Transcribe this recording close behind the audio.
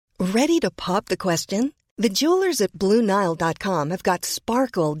Ready to pop the question? The jewelers at BlueNile.com have got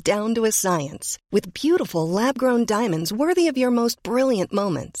sparkle down to a science with beautiful lab-grown diamonds worthy of your most brilliant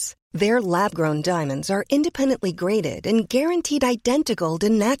moments. Their lab-grown diamonds are independently graded and guaranteed identical to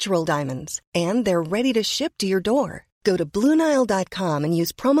natural diamonds, and they're ready to ship to your door. Go to BlueNile.com and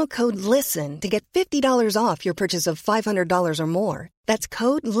use promo code LISTEN to get $50 off your purchase of $500 or more. That's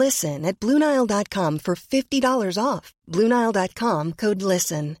code LISTEN at BlueNile.com for $50 off. BlueNile.com, code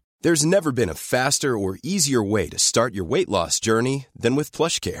LISTEN. There's never been a faster or easier way to start your weight loss journey than with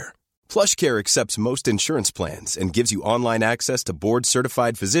PlushCare. PlushCare accepts most insurance plans and gives you online access to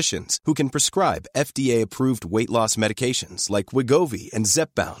board-certified physicians who can prescribe FDA-approved weight loss medications like Wegovy and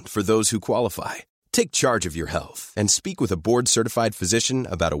Zepbound for those who qualify. Take charge of your health and speak with a board-certified physician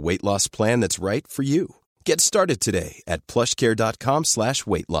about a weight loss plan that's right for you. Get started today at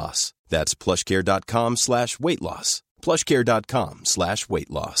plushcare.com/weight loss. That's plushcare.com/weight loss. plushcare.com/weight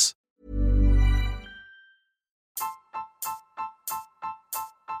loss.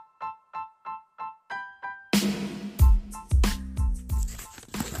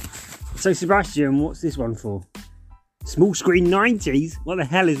 So, Sebastian, what's this one for? Small screen 90s? What the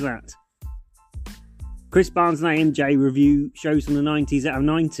hell is that? Chris Barnes and AMJ review shows from the 90s out of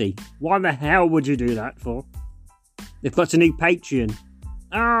 90. Why the hell would you do that for? They've got a new Patreon.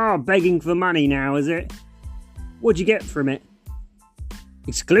 Begging for money now, is it? What'd you get from it?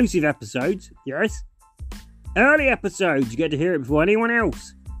 Exclusive episodes, yes. Early episodes, you get to hear it before anyone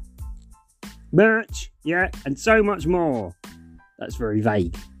else. Merch, yeah, and so much more. That's very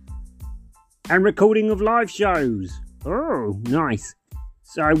vague. And recording of live shows. Oh, nice.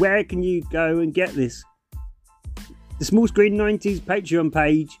 So where can you go and get this? The Small Screen 90s Patreon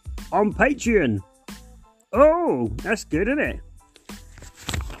page on Patreon. Oh, that's good, isn't it?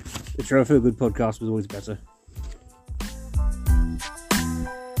 The True I Feel Good podcast was always better.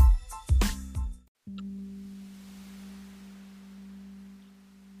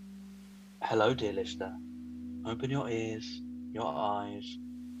 Hello, dear listener. Open your ears, your eyes,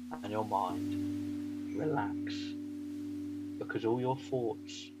 and your mind. Relax. Because all your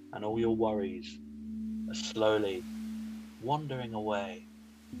thoughts and all your worries are slowly wandering away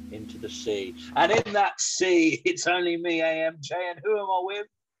into the sea. And in that sea, it's only me, AMJ, and who am I with?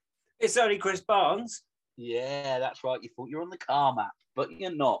 It's only Chris Barnes. Yeah, that's right. You thought you're on the Calm app, but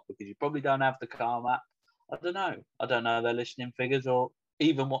you're not, because you probably don't have the Calm app. I don't know their listening figures or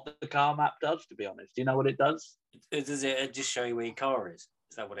even what the Calm app does, to be honest. Do you know what it does? Does it just show you where your car is?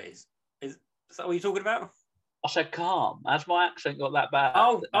 Is that what it is? Is that what you're talking about? I said calm. Has my accent got that bad?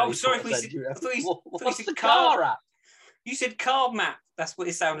 Sorry. What's the car app? You said car map. That's what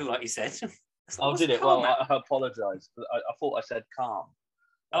it sounded like you said. Did it? Well, I apologise. I thought I said calm.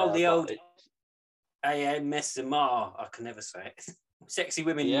 The old AMSMR. I can never say it. Sexy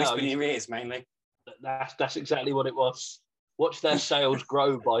women whispering in your ears, mainly. That's exactly what it was. Watch their sales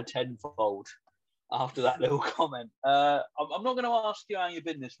grow by tenfold after that little comment. I'm not going to ask you how you've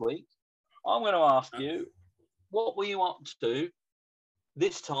been this week. I'm going to ask you, what were you up to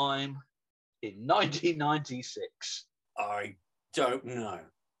this time in 1996? I don't know.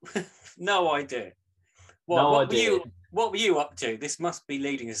 No idea. What were you up to? This must be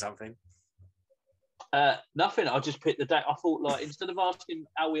leading to something. Nothing. I just picked the day. I thought, instead of asking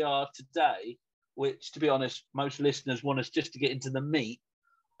how we are today, which, to be honest, most listeners want us just to get into the meat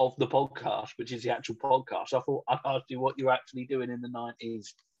of the podcast, which is the actual podcast, I thought I'd ask you what you're actually doing in the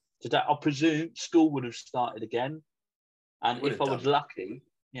 90s. Today, I presume school would have started again. And if I was lucky,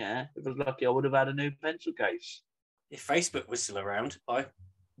 I would have had a new pencil case. If Facebook was still around, I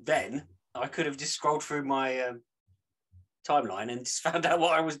could have just scrolled through my timeline and just found out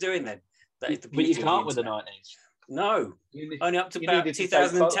what I was doing then. But you can't with the 90s. No, only up to about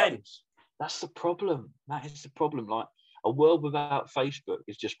 2010. That's the problem. That is the problem. Like, a world without Facebook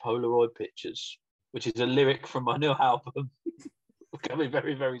is just Polaroid pictures, which is a lyric from my new album coming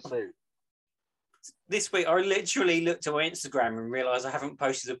very, very soon. This week, I literally looked at my Instagram and realised I haven't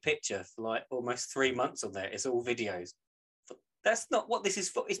posted a picture for almost 3 months on there. It's all videos. But that's not what this is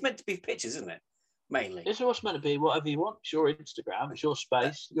for. It's meant to be pictures, isn't it? Mainly. It's always meant to be whatever you want. It's your Instagram. It's your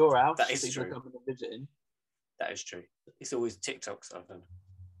space. Your house. That is people true. Coming and visiting. That is true. It's always TikTok stuff then.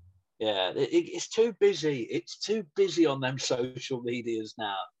 Yeah, it's too busy. It's too busy on them social medias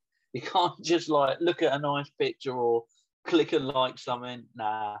now. You can't just look at a nice picture or click and like something.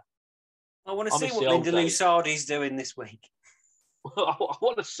 Nah. I want to see what Linda Lusardi's doing this week. I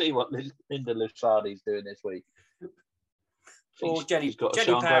want to see what Linda Lusardi's doing this week. Or Jenny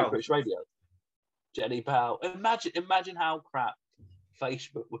Powell. British Radio. Jenny Powell. Imagine how crap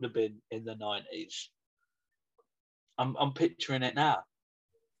Facebook would have been in the 90s. I'm picturing it now.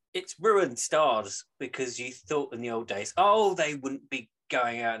 It's ruined stars because you thought in the old days, oh, they wouldn't be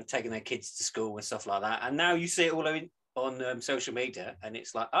going out and taking their kids to school and stuff like that. And now you see it all on social media, and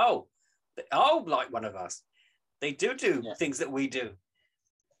it's like, oh, they are like one of us. They do things that we do.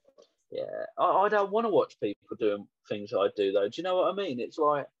 Yeah, I don't want to watch people doing things I do, though. Do you know what I mean? It's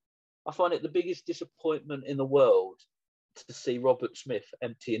like, I find it the biggest disappointment in the world to see Robert Smith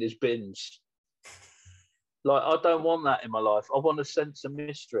emptying his bins. Like, I don't want that in my life. I want a sense of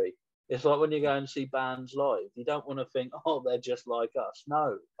mystery. It's like when you go and see bands live, you don't want to think, oh, they're just like us.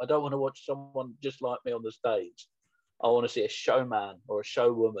 No, I don't want to watch someone just like me on the stage. I want to see a showman or a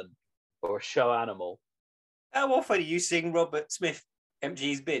showwoman or a show animal. How often are you seeing Robert Smith empty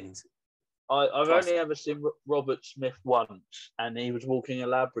his bins? I've only ever seen Robert Smith once, and he was walking a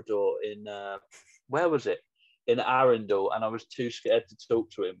Labrador in, where was it? In Arundel, and I was too scared to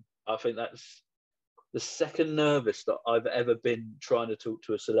talk to him. I think that's the second nervous that I've ever been trying to talk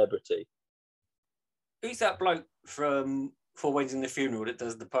to a celebrity. Who's that bloke from Four Weddings and the Funeral that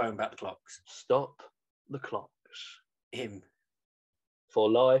does the poem about the clocks? Stop the clocks. Him. For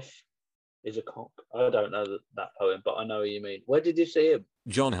life is a cock. I don't know that poem, but I know what you mean. Where did you see him?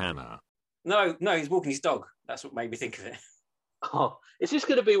 John Hannah. No, he's walking his dog. That's what made me think of it. Oh, is this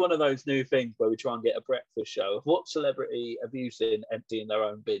going to be one of those new things where we try and get a breakfast show of what celebrity have you seen emptying their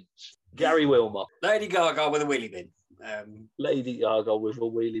own bins? Gary Wilmot. Lady Gaga with a wheelie bin. Lady Gaga with a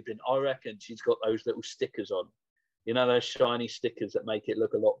wheelie bin. I reckon she's got those little stickers on. You know, those shiny stickers that make it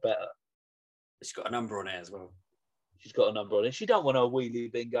look a lot better. She's got a number on it as well. She's got a number on it. She don't want her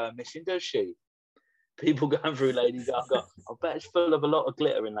wheelie bin going missing, does she? People going through Lady Gaga. I bet it's full of a lot of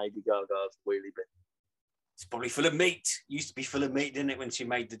glitter in Lady Gaga's wheelie bin. It's probably full of meat. Used to be full of meat, didn't it, when she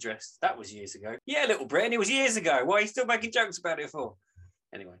made the dress? That was years ago. Yeah, Little Britain, it was years ago. Why are you still making jokes about it for?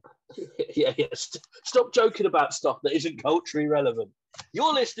 Anyway. Yeah. Stop joking about stuff that isn't culturally relevant.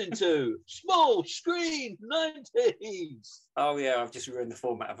 You're listening to Small Screen 90s. Oh, yeah, I've just ruined the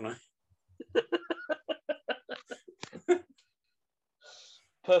format, haven't I?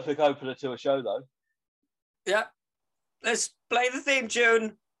 Perfect opener to a show, though. Yeah. Let's play the theme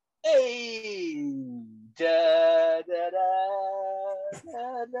tune. Hey! Da, da, da,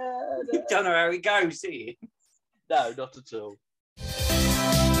 da, da, da. Don't know how it goes, do you? No, not at all.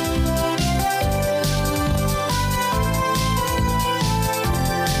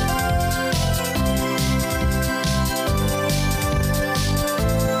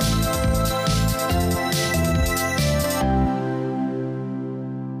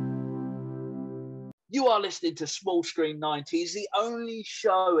 You are listening to Small Screen 90s, the only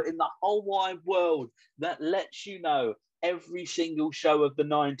show in the whole wide world that lets you know every single show of the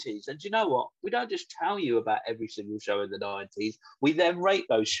 90s. And do you know what? We don't just tell you about every single show of the 90s. We then rate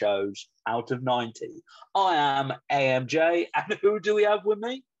those shows out of 90. I am AMJ, and who do we have with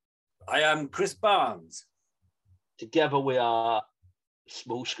me? I am Chris Barnes. Together we are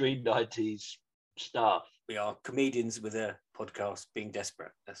Small Screen 90s staff. We are comedians with a podcast being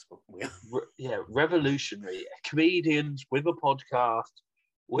desperate. That's what we are. Revolutionary. Comedians with a podcast,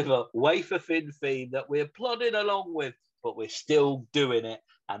 with a wafer thin theme that we're plodding along with, but we're still doing it.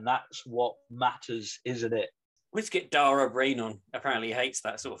 And that's what matters, isn't it? Let's get Dara Breen on. Apparently he hates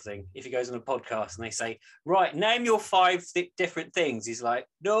that sort of thing. If he goes on a podcast and they say, right, name your 5 different things. He's like,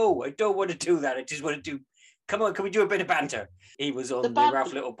 no, I don't want to do that. I just want to do, come on, can we do a bit of banter? He was on the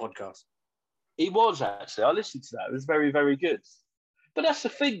Ralph Little podcast. He was, actually. I listened to that. It was very, very good. But that's the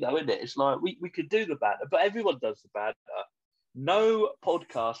thing, though, isn't it? It's like we could do the banter, but everyone does the banter. No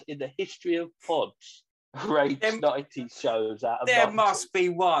podcast in the history of pods rates 90s shows out of There 90s. must be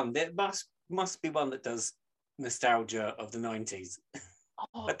one. There must be one that does nostalgia of the 90s.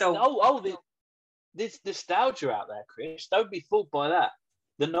 There's nostalgia out there, Chris. Don't be fooled by that.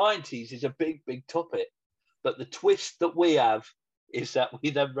 The 90s is a big, big topic. But the twist that we have is that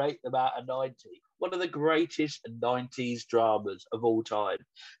we then rate them out of 90. One of the greatest 90s dramas of all time.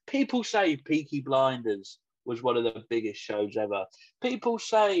 People say Peaky Blinders was one of the biggest shows ever. People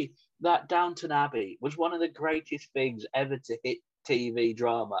say that Downton Abbey was one of the greatest things ever to hit TV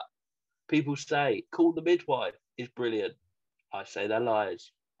drama. People say Call the Midwife is brilliant. I say they're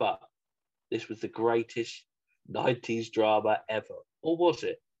liars. But this was the greatest 90s drama ever. Or was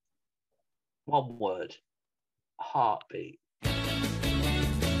it? One word. Heartbeat.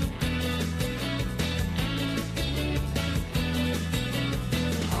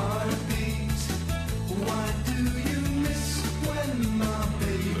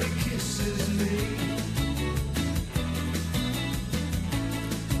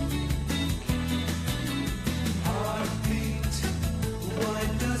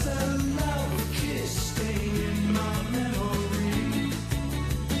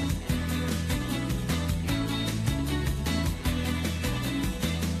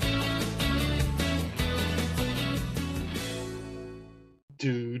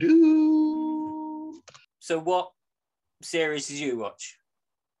 Do-do. So what series did you watch?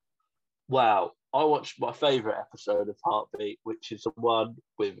 Wow. I watched my favourite episode of Heartbeat, which is the one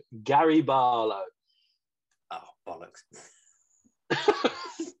with Gary Barlow. Oh, bollocks.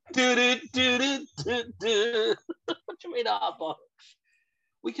 Do-do-do-do-do-do. What do you mean, bollocks?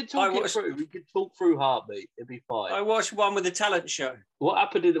 We can talk it through. We can talk through Heartbeat. It'd be fine. I watched one with the talent show. What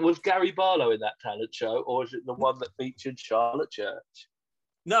happened? Was Gary Barlow in that talent show, or was it the one that featured Charlotte Church?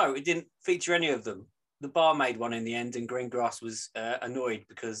 No, it didn't feature any of them. The barmaid won in the end, and Greengrass was annoyed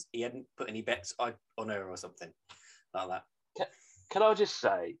because he hadn't put any bets on her or something like that. Can I just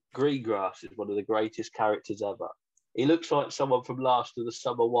say, Greengrass is one of the greatest characters ever. He looks like someone from Last of the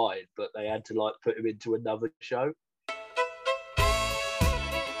Summer Wine, but they had to like put him into another show.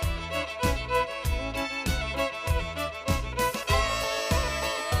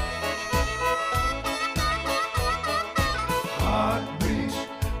 Heartbeat,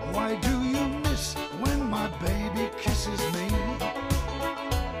 why do you miss when my baby kisses me?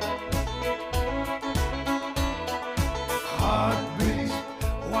 Heartbeat,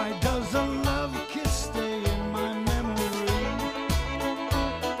 why does a love kiss stay in my memory?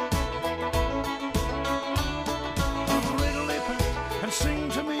 Riddle it and sing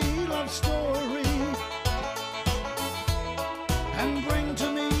to me love story, and bring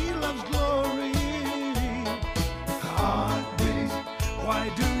to me love's glory. Heartbeat, why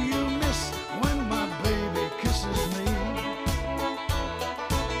do you miss when my baby kisses me?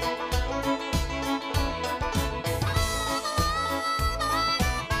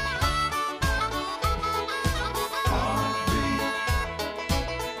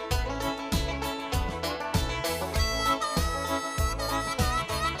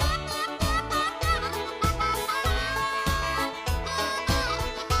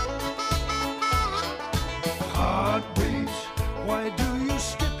 Heartbeat, why do you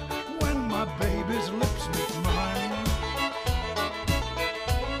skip when my baby's lips meet mine?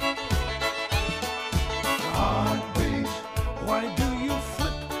 Heartbeat, why do you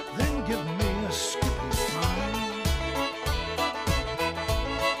flip, then give me a skipping sign?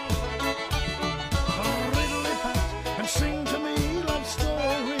 Riddle-i-pat and sing to me love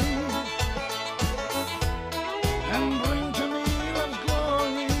story, and bring to me love's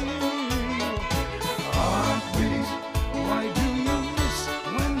glory. Heartbeat, why do you miss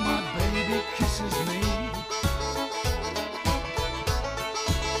when my baby kisses me?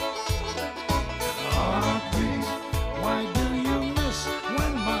 Heartbeat, why do you miss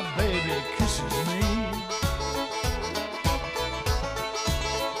when my baby kisses me?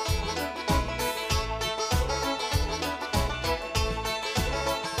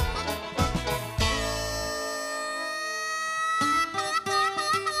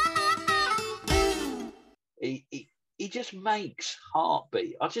 He just makes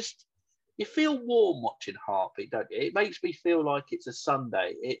Heartbeat. You feel warm watching Heartbeat, don't you? It makes me feel like it's a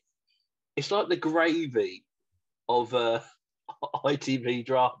Sunday. It's like the gravy of ITV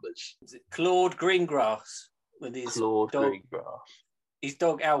dramas. Is it Claude Greengrass with his Claude dog, Greengrass. his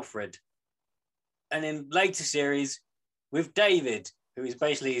dog Alfred? And in later series with David, who is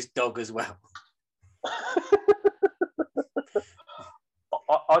basically his dog as well.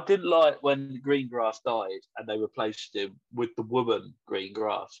 I didn't like when Greengrass died and they replaced him with the woman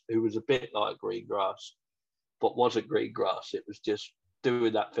Greengrass, who was a bit like Greengrass, but wasn't Greengrass. It was just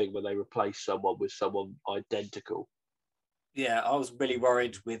doing that thing where they replace someone with someone identical. Yeah, I was really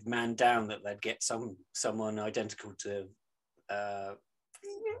worried with Man Down that they'd get someone identical to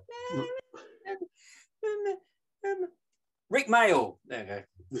Rick Mayall. There you go.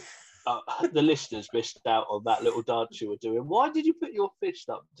 The listeners missed out on that little dance you were doing. Why did you put your fist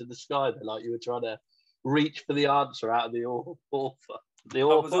up to the sky there, like you were trying to reach for the answer out of the aura?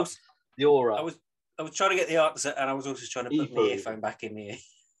 I was trying to get the answer, and I was also trying to put my earphone back in the ear.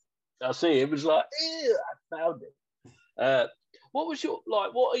 I see. It was like, I found it. What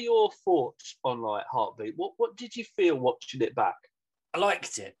are your thoughts on like Heartbeat? What did you feel watching it back? I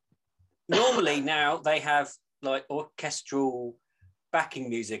liked it. Normally now they have like orchestral backing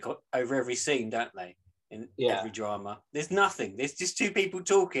music over every scene, don't they? In every drama. There's nothing. There's just two people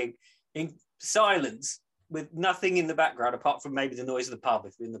talking in silence with nothing in the background apart from maybe the noise of the pub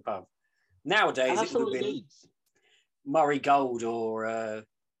if you're in the pub. Nowadays it would have been Murray Gold or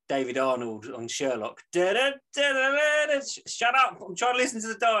David Arnold on Sherlock. Shut up! I'm trying to listen to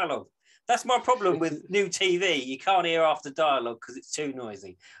the dialogue. That's my problem with new TV. You can't hear half the dialogue because it's too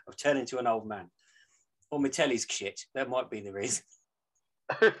noisy. I've turned into an old man. Or my telly's shit. That might be the reason.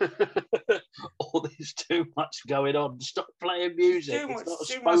 Or there's too much going on. Stop playing music.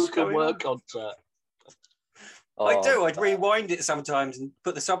 It's not a spoken word concert. I Oh, do. I'd rewind it sometimes and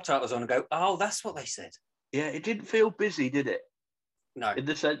put the subtitles on and go, oh, that's what they said. Yeah, it didn't feel busy, did it? No. In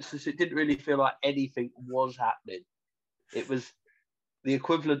the sense that it didn't really feel like anything was happening. It was the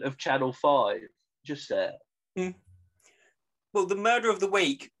equivalent of Channel 5, just there. Well, the murder of the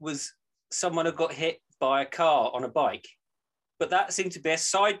week was someone who got hit by a car on a bike, but that seemed to be a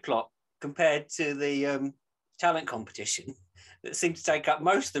side plot compared to the talent competition that seemed to take up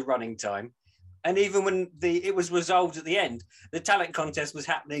most of the running time. And even when it was resolved at the end, the talent contest was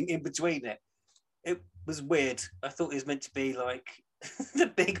happening in between it. It was weird. I thought it was meant to be like the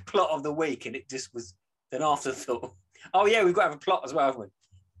big plot of the week, and it just was an afterthought. Oh yeah, we've got to have a plot as well, haven't we?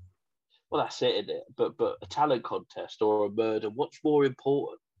 Well, that's it, isn't it? But a talent contest or a murder, what's more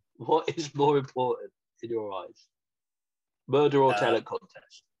important? What is more important in your eyes? Murder or talent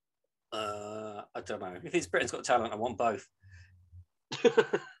contest? I don't know. If it's Britain's Got Talent, I want both.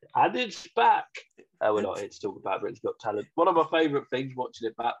 And it's back. We're not here to talk about Britain's Got Talent. One of my favourite things watching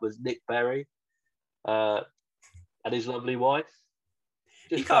it back was Nick Berry and his lovely wife.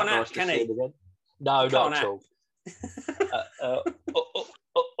 He can't act, can he? No, not at all.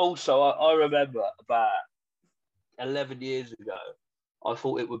 Also, I remember about 11 years ago, I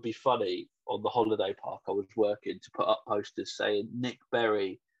thought it would be funny on the holiday park I was working to put up posters saying Nick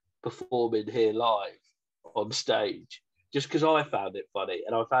Berry performing here live on stage, just because I found it funny.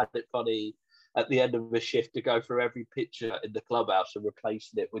 And I found it funny at the end of a shift to go through every picture in the clubhouse and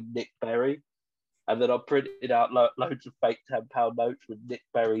replacing it with Nick Berry. And then I printed out loads of fake £10 notes with Nick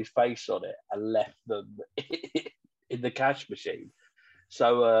Berry's face on it and left them in the cash machine.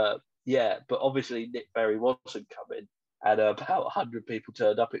 So, yeah, but obviously Nick Berry wasn't coming, and about 100 people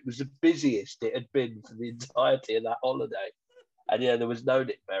turned up. It was the busiest it had been for the entirety of that holiday. And yeah, there was no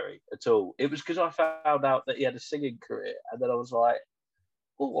Nick Berry at all. It was because I found out that he had a singing career, and then I was like,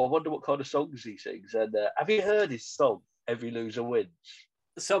 oh, I wonder what kind of songs he sings. And have you heard his song, Every Loser Wins?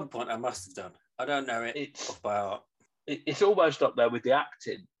 At some point I must have done. I don't know it off by heart. It's almost up there with the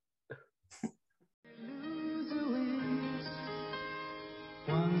acting.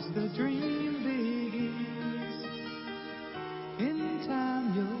 Once the dream begins, in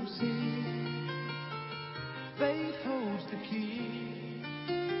time you'll see, fate holds the key,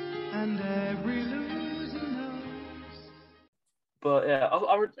 and every loser knows. But yeah,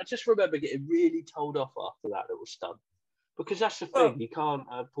 I just remember getting really told off after that little stunt. Because that's the thing, you can't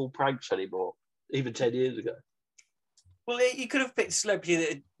pull pranks anymore, even 10 years ago. Well, you could have picked a celebrity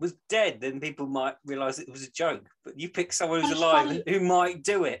that was dead, then people might realise it was a joke. But you picked someone who's alive who might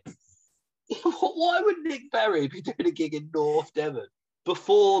do it. Why would Nick Berry be doing a gig in North Devon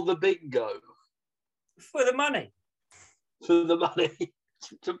before the bingo? For the money. For the money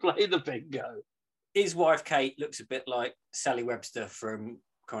to play the bingo. His wife, Kate, looks a bit like Sally Webster from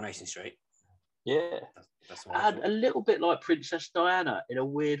Coronation Street. Yeah. That's what and a little bit like Princess Diana in a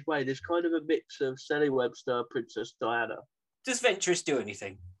weird way. There's kind of a mix of Sally Webster, Princess Diana. Does Venturous do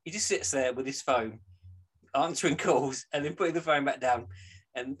anything? He just sits there with his phone, answering calls, and then putting the phone back down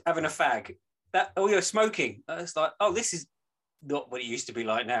and having a fag. You're smoking. It's like, this is not what it used to be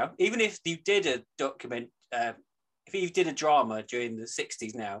like now. Even if you did a if you did a drama during the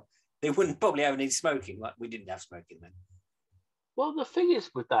 60s now, they wouldn't probably have any smoking. Like, we didn't have smoking then. Well, the thing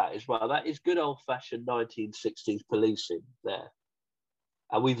is with that as well, that is good old-fashioned 1960s policing there.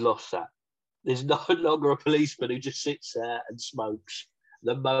 And we've lost that. There's no longer a policeman who just sits there and smokes,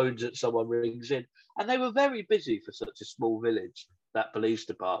 then moans at someone rings in. And they were very busy for such a small village, that police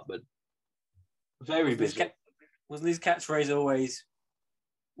department. Very busy. Wasn't his catchphrase always,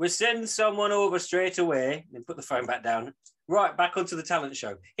 we'll send someone over straight away, and put the phone back down, right, back onto the talent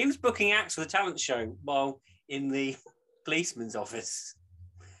show. He was booking acts for the talent show while in the policeman's office.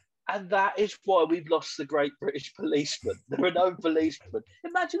 And that is why we've lost the great British policeman. There are no policemen.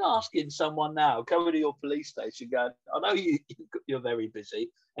 Imagine asking someone now, going to your police station, going, I know you're very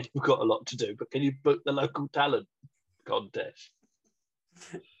busy and you've got a lot to do, but can you book the local talent contest?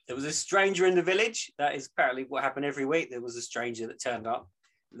 There was a stranger in the village. That is apparently what happened every week. There was a stranger that turned up.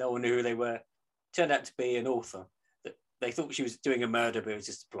 No one knew who they were. Turned out to be an author. They thought she was doing a murder, but it was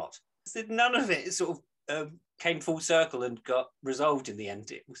just a plot. None of it sort of came full circle and got resolved in the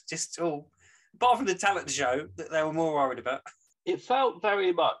end. It was just all, apart from the talent show, that they were more worried about. It felt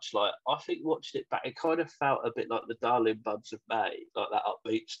very much like, I think watching it back, it kind of felt a bit like the Darling Buds of May, like that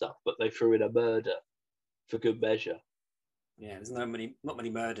upbeat stuff, but they threw in a murder for good measure. Yeah, there's not many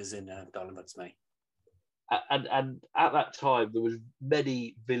murders in Darling Buds of May. And at that time, there was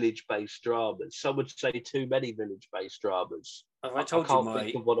many village-based dramas. Some would say too many village-based dramas. Have I can't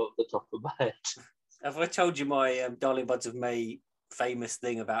think of one off the top of my head. Have I told you my Darling Buds of May famous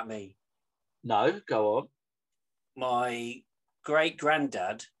thing about me? No, go on. my great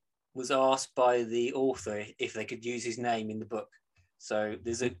granddad was asked by the author if they could use his name in the book. So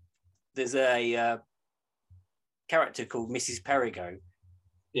there's a character called Mrs. Perigo.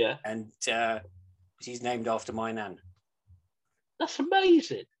 Yeah. And she's named after my nan. That's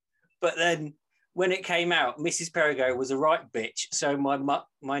amazing. But then when it came out, Mrs. Perigo was a right bitch. So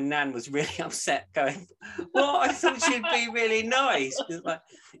my nan was really upset, going, "Well, I thought she'd be really nice." It's like,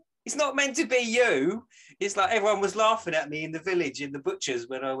 it's not meant to be you. It's like everyone was laughing at me in the village, in the butchers,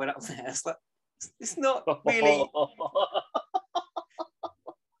 when I went up there. It's like, it's not really.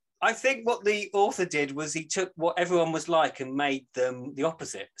 I think what the author did was he took what everyone was like and made them the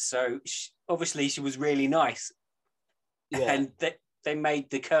opposite. So obviously she was really nice. Yeah. And they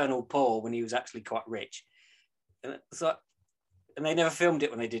made the Colonel poor when he was actually quite rich. And it's like, and they never filmed it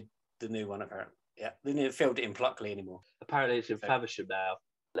when they did the new one, apparently. Yeah, they never filmed it in Pluckley anymore. Apparently it's in Faversham now.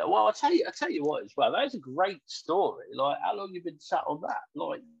 Well, I'll tell you what as well. That is a great story. Like, how long have you been sat on that?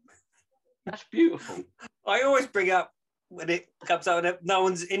 Like, that's beautiful. I always bring up when it comes out and no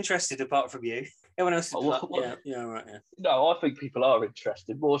one's interested apart from you. Everyone else is right, yeah. No, I think people are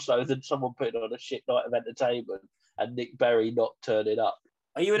interested, more so than someone putting on a shit night of entertainment and Nick Berry not turning up.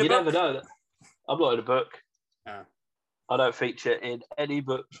 Are you in a book? You never know. I'm not in a book. Oh. I don't feature in any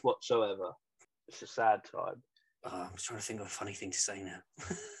books whatsoever. It's a sad time. Oh, I'm trying to think of a funny thing to say now.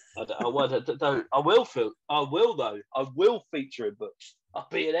 I will feature in books. I'll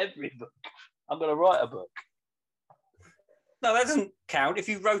be in every book. I'm going to write a book. No, that doesn't count. If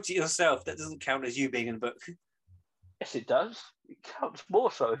you wrote it yourself, that doesn't count as you being in a book. Yes, it does. It counts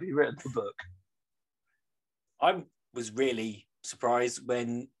more so if you read the book. I was really surprised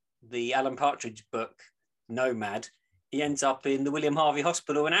when the Alan Partridge book, Nomad, he ends up in the William Harvey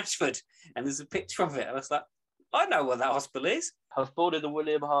Hospital in Ashford, and there's a picture of it. I was like, I know what that hospital is. I was born in the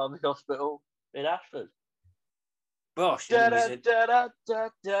William Harvey Hospital in Ashford. Gosh.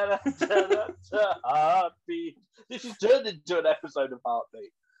 Heartbeat. This has turned into an episode of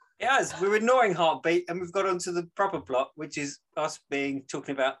Heartbeat. Yes, we're ignoring Heartbeat, and we've got onto the proper plot, which is us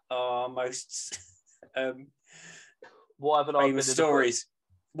talking about our most why haven't I been in stories.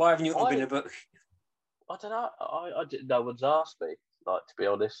 Why haven't you been in a book? I don't know. I didn't. No one's asked me. Like, to be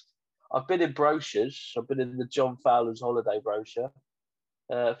honest, I've been in brochures. I've been in the John Fowler's holiday brochure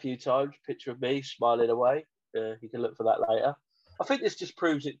a few times. Picture of me smiling away. You can look for that later. I think this just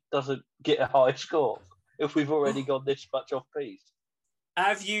proves it doesn't get a high score if we've already gone this much off piece.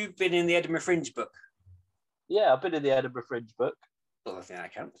 Have you been in the Edinburgh Fringe book? Yeah, I've been in the Edinburgh Fringe book. Well, I think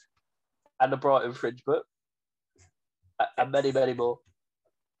that counts. And the Brighton Fringe book. And many, many more.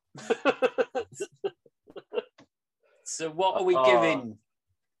 So what are we giving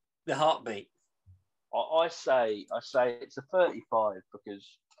the Heartbeat? I say it's a 35 because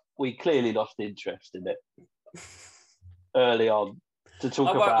we clearly lost interest in it early on to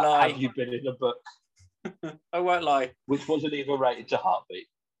talk about have you been in a book. I won't lie. Which wasn't even rated to Heartbeat.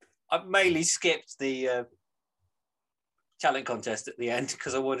 I mainly skipped the talent contest at the end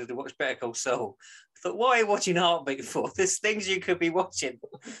because I wanted to watch Better Call Saul. I thought, why are you watching Heartbeat for? There's things you could be watching.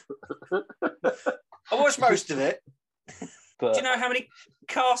 I watched most of it. But, do you know how many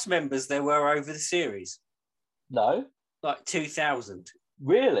cast members there were over the series? No. Like 2,000.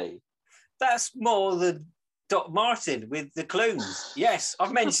 Really? That's more than Doc Martin with the Clunes. Yes,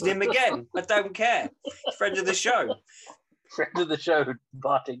 I've mentioned him again. I don't care. Friend of the show. Friend of the show,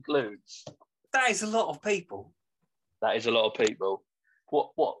 Martin Clunes. That is a lot of people. That is a lot of people.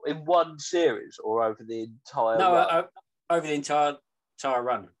 What in one series or over the entire run? Over the entire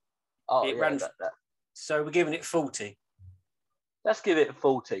run. Oh, it ran. That. So we're giving it 40. Let's give it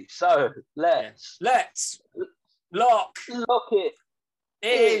 40. So let's lock it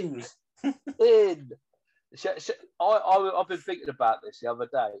in. I've been thinking about this the other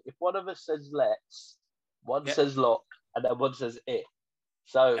day. If one of us says let's, one says lock, and then one says it.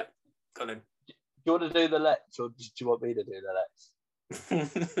 So, got him. Do you want to do the let's, or do you want me to do the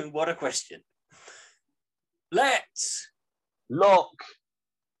let's? What a question. Let's lock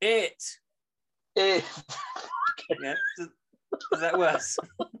it. Yeah. Is that worse?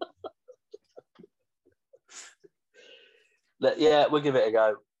 Yeah, we'll give it a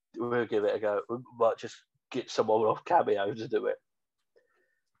go. We might just get someone off Cameo to do it.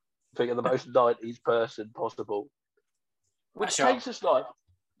 Think of the most 90s person possible. Which takes us like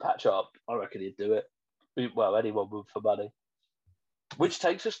patch up. I reckon he'd do it. Well, anyone would for money. Which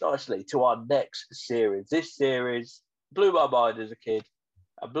takes us nicely to our next series. This series blew my mind as a kid.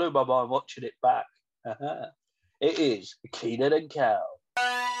 I blew my mind watching it back. It is Kenan and Kel.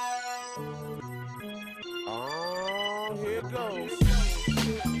 Oh, here it goes.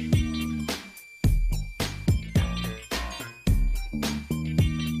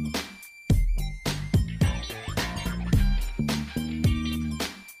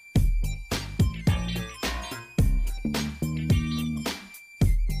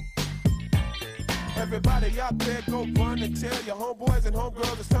 Everybody out there, go run and tell your homeboys and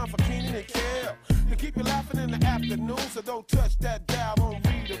homegirls it's time for Keenan and Kel to keep you laughing in the afternoon. So don't touch that dial, won't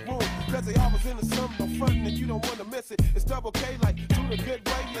read the room, cause they always into something fun and you don't want to miss it. It's double K like do the good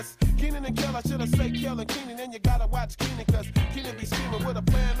way. Yes, Keenan and Kel, I should have said Kel and Keenan, and you gotta watch Keenan, cause Keenan be scheming with a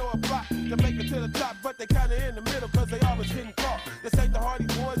plan or a plot to make it to the top, but they kinda in the middle, cause they always getting caught. This ain't the Hardy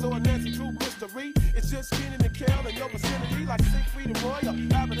Boys or Nancy Drew mystery. It's just Keenan and Kel in your vicinity, like Siegfried and Roy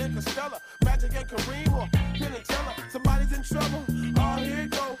or Abbott and Costello, Magic and Kareem or Penn and Teller. Somebody's in trouble. Oh, here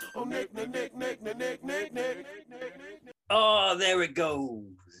it go. Oh, Nick. Oh, there it goes.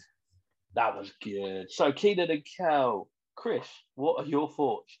 That was good. So Keenan and Kel. Chris, what are your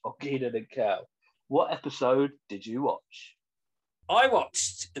thoughts on Keenan and Kel? What episode did you watch? I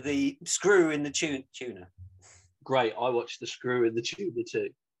watched the Screw in the Tuna. Great. I watched the Screw in the Tuna too.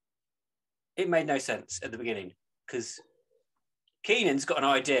 It made no sense at the beginning because Keenan's got an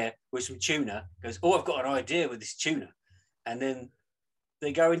idea with some tuna. Goes, oh, I've got an idea with this tuna. And then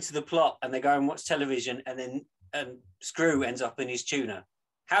they go into the plot and they go and watch television and then Screw ends up in his tuna.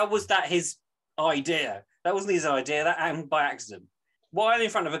 How was that his idea? That wasn't his idea. That happened by accident. Why are they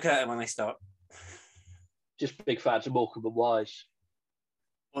in front of a curtain when they start? Just big fans of Morecambe and Wise.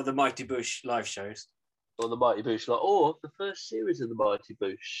 Or the Mighty Boosh live shows. Or the Mighty Boosh, or the first series of the Mighty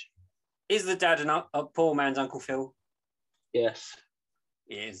Boosh. Is the dad a poor man's Uncle Phil? Yes.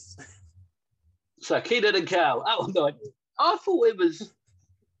 He is. So Keenan and Kel. I thought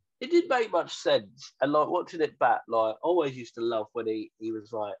it didn't make much sense. And like watching it back, like I always used to love when he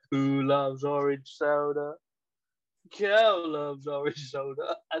was like, who loves orange soda? Kel loves orange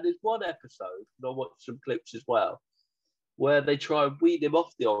soda. And there's one episode, and I watched some clips as well, where they try and wean him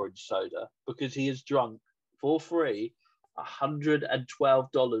off the orange soda because he has drunk for free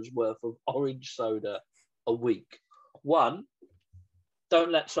 $112 worth of orange soda a week. One,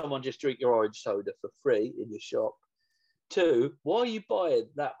 don't let someone just drink your orange soda for free in your shop. Two, why are you buying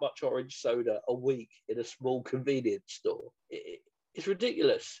that much orange soda a week in a small convenience store? It's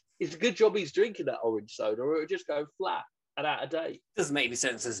ridiculous. It's a good job he's drinking that orange soda or it'll just go flat and out of date. Doesn't make any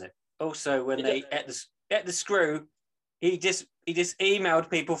sense, does it? Also, when they at the Screw, he just emailed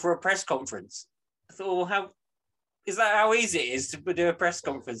people for a press conference. I thought, well, how is that? How easy it is to do a press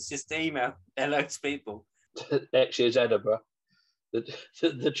conference? Just email loads of people. Next year's Edinburgh,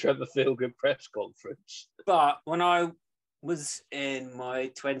 the Trevor Feelgood press conference. But when I was in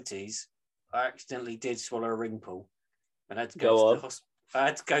my 20s, I accidentally did swallow a ring pull, and I had to go to the I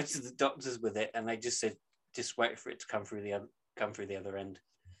had to go to the doctors with it, and they just said, just wait for it to come through the other end.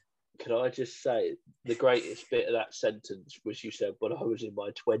 Can I just say the greatest bit of that sentence was you said when I was in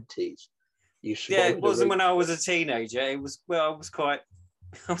my 20s. Yeah, it wasn't when I was a teenager. It was I was quite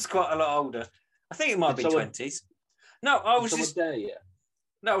a lot older. I think it might be 20s. No, I was just there yet?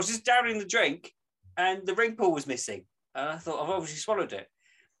 No, I was just downing the drink, and the ring pull was missing. And I thought I've obviously swallowed it,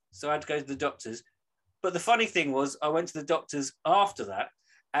 so I had to go to the doctors. But the funny thing was, I went to the doctors after that,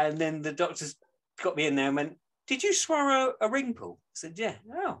 and then the doctors got me in there and went, "Did you swallow a ring pull?" I said, "Yeah."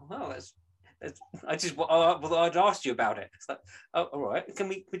 Oh, that's. I'd asked you about it. It's like, oh, all right. Can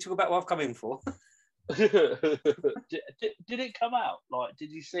we talk about what I've come in for? did it come out? Like,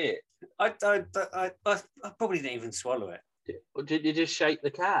 did you see it? I probably didn't even swallow it. Or did you just shake the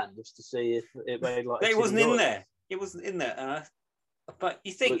can just to see if it made like? It wasn't in there. It wasn't in there. But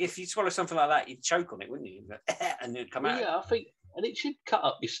you think if you swallow something like that, you'd choke on it, wouldn't you? And it'd come out. Yeah, I think, and it should cut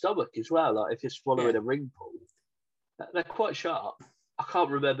up your stomach as well. Like if you're swallowing a ring pull, they're quite sharp. I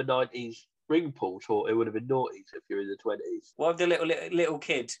can't remember 90s ring pulls, or it would have been noughties if you're in the 20s. Why would the little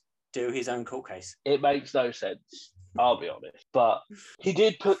kid do his own court case? It makes no sense, I'll be honest. But he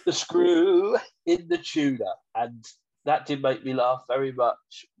did put the screw in the tuna, and that did make me laugh very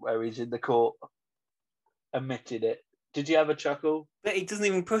much, where he's in the court admitting it. Did you have a chuckle? But he doesn't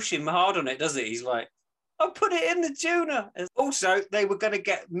even push him hard on it, does he? He's like, I put it in the tuna. Also, they were going to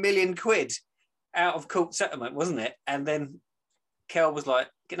get £1 million out of court settlement, wasn't it? And then Kel was like,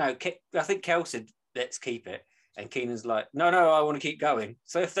 I think Kel said, let's keep it. And Keenan's like, no, I want to keep going.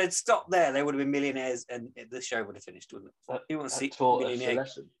 So if they'd stopped there, they would have been millionaires and the show would have finished, wouldn't it? Who wants to see millionaire?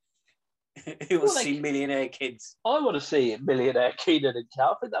 Who wants to see millionaire kids? I want to see millionaire Keenan and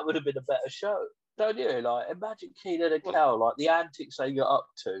Kel. I think that would have been a better show. Don't you? Like, imagine Keenan and Kel, like the antics they got up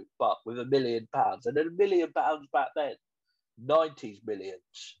to, but with £1 million. And then £1 million back then, 90s millions.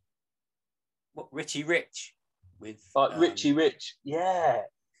 What, Richie Rich? With Richie Rich, yeah.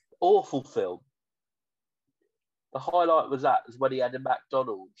 Awful film. The highlight was when he had a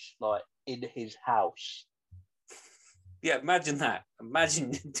McDonald's, like, in his house. Yeah, imagine that.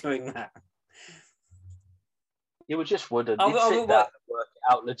 Imagine doing that. You just wouldn't. You'd sit down and work it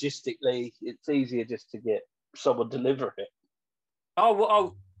out logistically. It's easier just to get someone deliver it.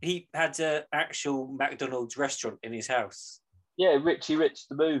 He had an actual McDonald's restaurant in his house. Yeah, Richie Rich,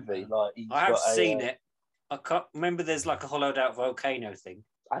 the movie. I have seen it. I can't remember. There's like a hollowed out volcano thing.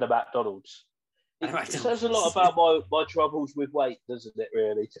 And a McDonald's. It says a lot about my troubles with weight, doesn't it,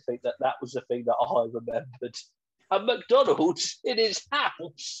 really, to think that was the thing that I remembered. A McDonald's in his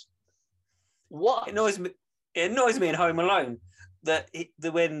house? What? It annoys me in Home Alone that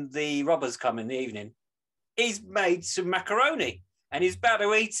when the robbers come in the evening, he's made some macaroni and he's about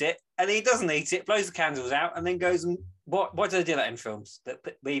to eat it and he doesn't eat it, blows the candles out and then goes and... Why do they do that in films? That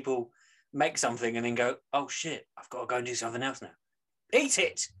people make something and then go, oh, shit, I've got to go and do something else now. Eat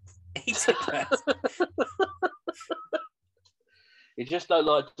it! Eat it, You just don't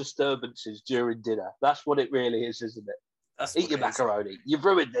like disturbances during dinner. That's what it really is, isn't it? Eat your macaroni. You've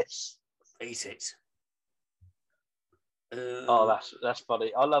ruined this. Eat it. That's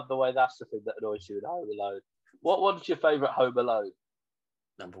funny. I love the way that's the thing that annoys you in Home Alone. What one's your favourite Home Alone?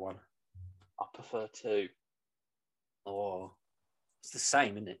 Number 1. I prefer 2. Oh, it's the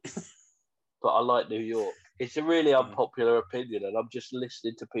same, isn't it? But I like New York. It's a really unpopular opinion, and I'm just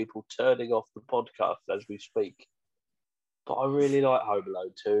listening to people turning off the podcast as we speak. But I really like Home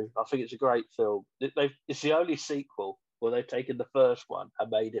Alone 2. I think it's a great film. It's the only sequel where they've taken the first one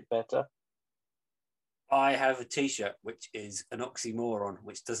and made it better. I have a T-shirt which is an oxymoron,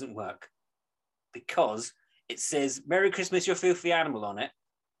 which doesn't work because it says "Merry Christmas, you filthy animal" on it.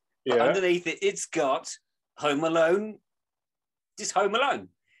 Yeah. But underneath it, it's got Home Alone. Just Home Alone.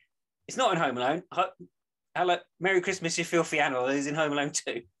 It's not in Home Alone. Hello, Merry Christmas, you filthy animal is in Home Alone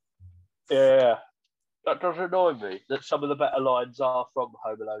 2. Yeah. That does annoy me that some of the better lines are from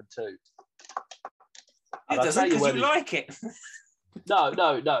Home Alone 2. It doesn't because you like it. No.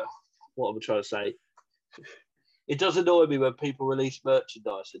 What am I trying to say? It does annoy me when people release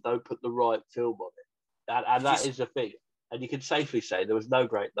merchandise and don't put the right film on it. And that is a thing. And you can safely say there was no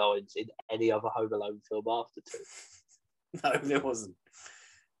great lines in any other Home Alone film after 2. No, there wasn't.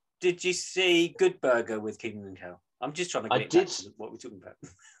 Did you see Good Burger with Kenan and Kel? I'm just trying to get back to what we're talking about.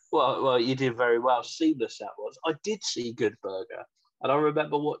 Well, you did very well. Seamless that was. I did see Good Burger, and I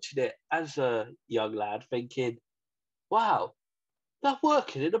remember watching it as a young lad, thinking, "Wow, they're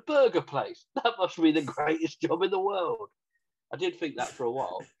working in a burger place. That must be the greatest job in the world." I did think that for a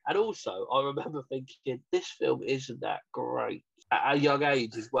while, and also I remember thinking, "This film isn't that great." At a young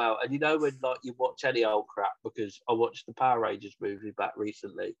age as well, and you know when like you watch any old crap, because I watched the Power Rangers movie back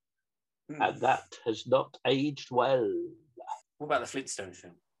recently, and that has not aged well. What about the Flintstone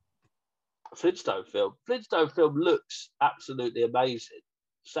film? Flintstone film looks absolutely amazing.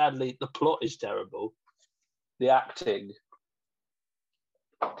 Sadly, the plot is terrible. The acting.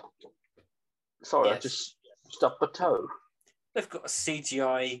 Sorry, yes. I just stubbed my toe. They've got a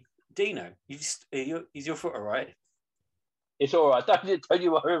CGI Dino. Is your foot all right? It's all right. Don't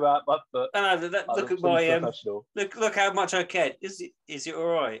you worry about my foot. No, look at my look how much I cared. Is it all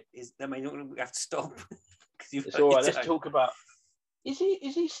right? That may not have to stop. It's all right. Let's talk about. Is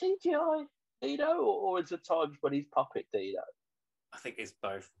he CGI Dino or is it times when he's puppet Dino? I think it's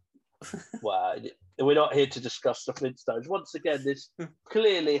both. Well, we're not here to discuss the Flintstones. Once again, this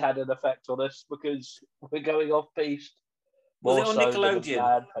clearly had an effect on us because we're going off piste. Was it on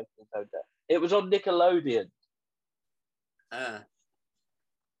Nickelodeon? It was on Nickelodeon. I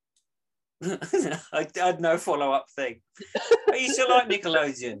had no follow-up thing. I used to like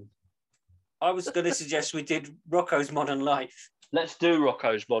Nickelodeon. I was going to suggest we did Rocko's Modern Life. Let's do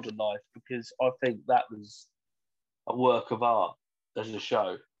Rocko's Modern Life because I think that was a work of art as a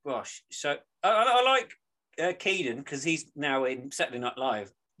show. Gosh, so I like Kenan because he's now in Saturday Night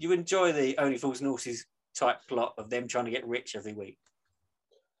Live. You enjoy the Only Fools and Horses type plot of them trying to get rich every week?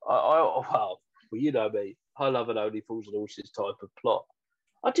 Well, you know me. I love an Only Fools and Horses type of plot.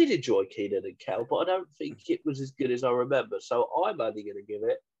 I did enjoy Kenan and Kel, but I don't think it was as good as I remember. So I'm only going to give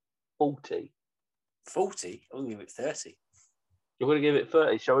it 40. 40? I'm going to give it 30. You're going to give it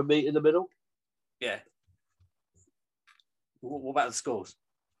 30. Shall we meet in the middle? Yeah. What about the scores?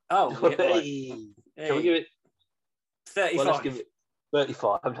 Oh, hey. Shall we give it 35? Well, let's give it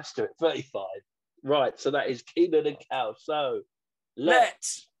 35. Let's do it. 35. Right. So that is Kenan and Kel. So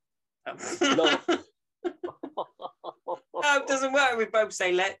let's. No, it doesn't work. We both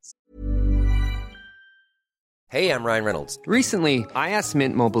say let's. Hey, I'm Ryan Reynolds. Recently, I asked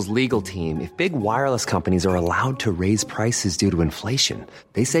Mint Mobile's legal team if big wireless companies are allowed to raise prices due to inflation.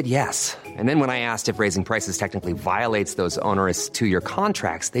 They said yes. And then when I asked if raising prices technically violates those onerous 2-year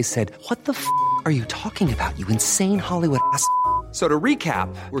contracts, they said, "What the f*** are you talking about, you insane Hollywood ass f- So to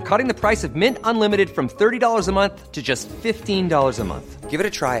recap, we're cutting the price of Mint Unlimited from $30 a month to just $15 a month. Give it a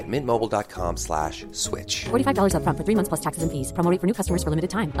try at mintmobile.com/switch. $45 up front for 3 months plus taxes and fees. Promo rate for new customers for limited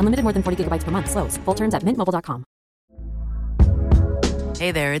time. Unlimited more than 40 gigabytes per month. Slows full terms at mintmobile.com.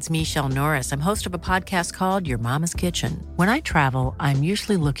 Hey there, it's Michelle Norris. I'm host of a podcast called Your Mama's Kitchen. When I travel, I'm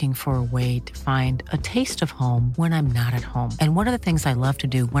usually looking for a way to find a taste of home when I'm not at home. And one of the things I love to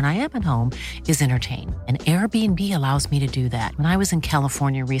do when I am at home is entertain. And Airbnb allows me to do that. When I was in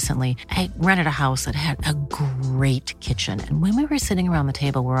California recently, I rented a house that had a great kitchen. And when we were sitting around the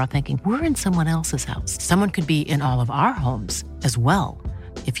table, we're all thinking, we're in someone else's house. Someone could be in all of our homes as well.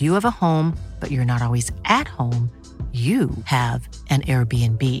 If you have a home, but you're not always at home, you have an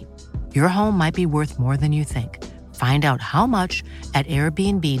Airbnb. Your home might be worth more than you think. Find out how much at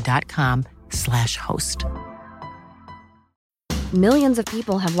airbnb.com/host. Millions of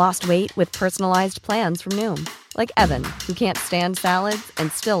people have lost weight with personalized plans from Noom. Like Evan, who can't stand salads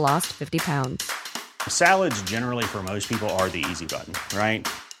and still lost 50 pounds. Salads generally for most people are the easy button, right?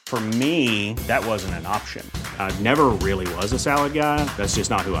 For me, that wasn't an option. I never really was a salad guy. That's just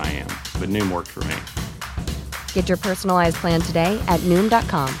not who I am. But Noom worked for me. Get your personalized plan today at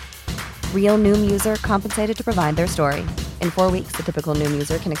Noom.com. Real Noom user compensated to provide their story. In 4 weeks, the typical Noom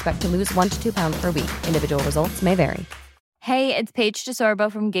user can expect to lose 1 to 2 pounds per week. Individual results may vary. Hey, it's Paige DeSorbo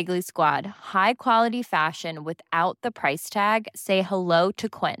from Giggly Squad. High quality fashion without the price tag. Say hello to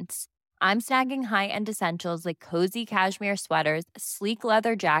Quince. I'm snagging high-end essentials like cozy cashmere sweaters, sleek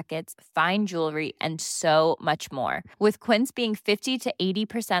leather jackets, fine jewelry, and so much more. With Quince being 50 to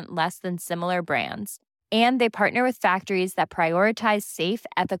 80% less than similar brands. And they partner with factories that prioritize safe,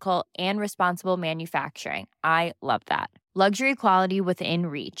 ethical, and responsible manufacturing. I love that. Luxury quality within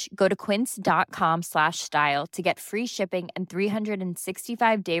reach. Go to quince.com/style to get free shipping and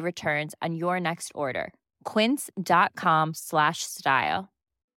 365-day returns on your next order. Quince.com/style.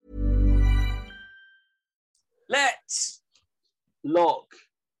 Let's lock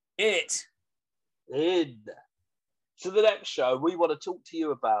it in. So the next show we want to talk to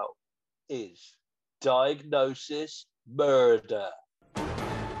you about is Diagnosis Murder.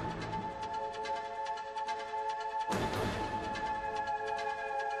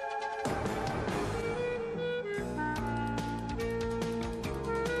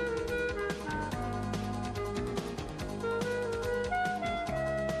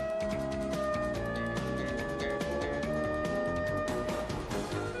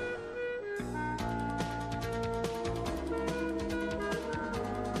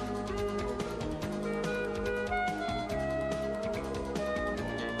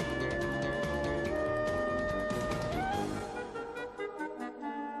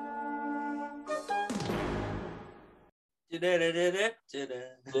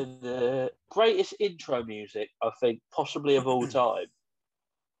 The greatest intro music, I think, possibly of all time.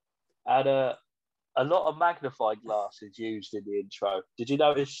 And a lot of magnifying glasses used in the intro. Did you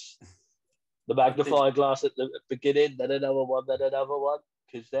notice the magnifying glass at the beginning, then another one, then another one?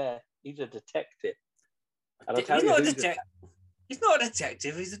 Because he's a detective. And he's not a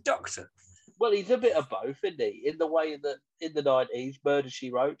detective, he's a doctor. Well, he's a bit of both, isn't he? In the way that in the 90s, Murder,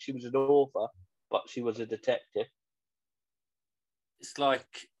 She Wrote, she was an author, but she was a detective. It's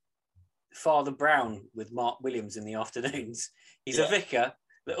like Father Brown with Mark Williams in the afternoons. He's a vicar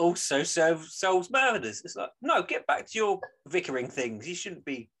that also solves murders. It's like, no, get back to your vicaring things. You shouldn't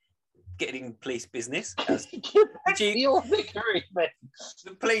be getting in police business. Your vicaring things.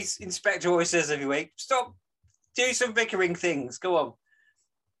 The police inspector always says every week, stop, do some vicaring things. Go on.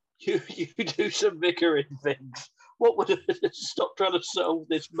 You do some vicaring things. What would stop trying to solve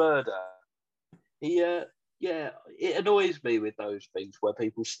this murder? Yeah, it annoys me with those things where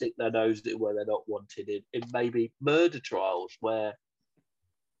people stick their nose in where they're not wanted in maybe murder trials where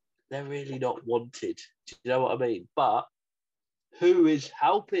they're really not wanted. Do you know what I mean? But who is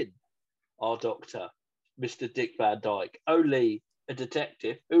helping our doctor, Mr. Dick Van Dyke? Only a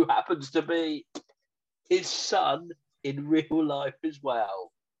detective who happens to be his son in real life as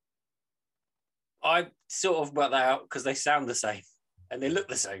well. I sort of worked that out because they sound the same and they look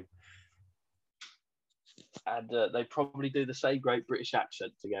the same. And they probably do the same great British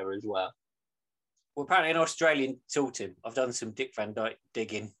accent together as well. Well, apparently an Australian taught him. I've done some Dick Van Dyke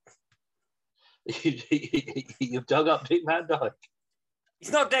digging. You've dug up Dick Van Dyke?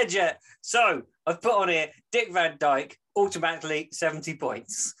 He's not dead yet. So I've put on here, Dick Van Dyke, automatically 70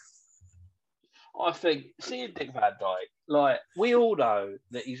 points. I think, seeing Dick Van Dyke, like, we all know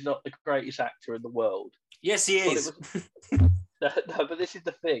that he's not the greatest actor in the world. Yes, he is. No, but this is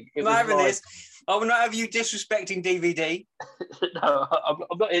the thing. I'm not having this. I will not have you disrespecting DVD. No, I'm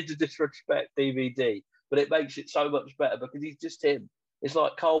not here to disrespect DVD. but it makes it so much better because he's just him. It's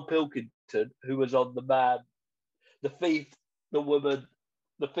like Carl Pilkington, who was on The Man, The Thief, The Woman,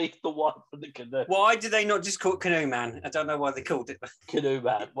 The Thief, The Wife, and The Canoe. Why did they not just call it Canoe Man? I don't know why they called it Canoe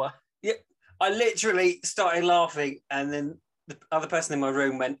Man. What? Yeah, I literally started laughing, and then the other person in my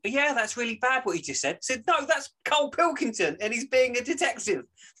room went, "Oh, yeah, that's really bad what he just said." I said, "No, that's Carl Pilkington, and he's being a detective."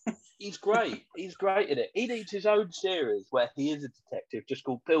 He's great. He's great in it. He needs his own series where he is a detective, just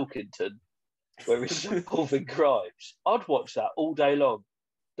called Pilkington, where he's solving crimes. I'd watch that all day long.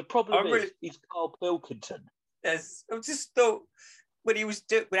 The problem is he's Carl Pilkington. Yes, I just thought when he was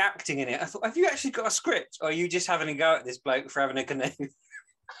acting in it, I thought, have you actually got a script, or are you just having a go at this bloke for having a canoe?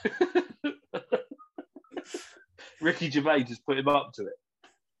 Ricky Gervais just put him up to it.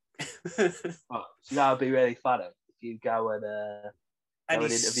 Oh, so that would be really funny if you go and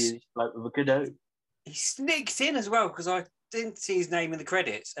interview this bloke with a canoe. He sneaked in as well because I didn't see his name in the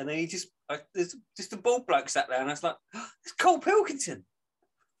credits, and then there's just a bald bloke sat there, and I was like, oh, it's Carl Pilkington.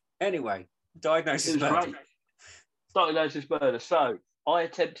 Anyway, Diagnosis Murder. Diagnosis Murder. So I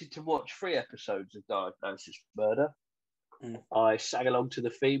attempted to watch 3 episodes of Diagnosis Murder. I sang along to the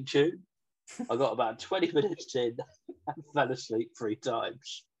theme tune. I got about 20 minutes in and fell asleep 3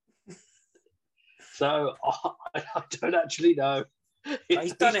 times. So I don't actually know.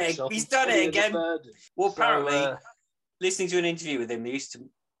 He's done it. He's done it again. Well, apparently, listening to an interview with him, they used to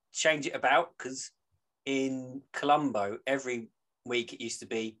change it about because in Columbo, every week it used to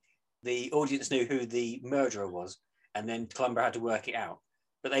be the audience knew who the murderer was, and then Columbo had to work it out.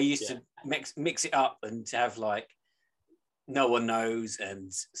 But they used to mix it up and have like no one knows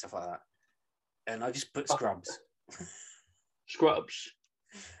and stuff like that. And I just put Scrubs. Scrubs.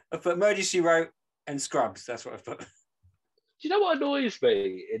 I put Murder, She Wrote and Scrubs. That's what I put. Do you know what annoys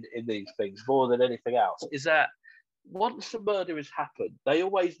me in these things more than anything else? Is that once a murder has happened, they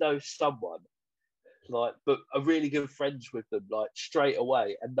always know someone, like, but are really good friends with them, like, straight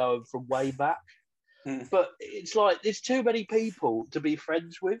away and know them from way back. But it's like, there's too many people to be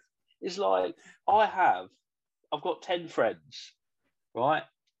friends with. It's like, I've got 10 friends, right?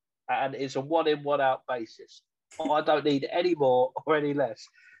 And it's a 1 in, 1 out basis. I don't need any more or any less.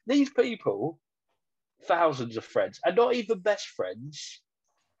 These people, thousands of friends, and not even best friends,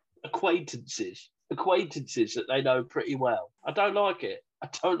 acquaintances that they know pretty well. I don't like it.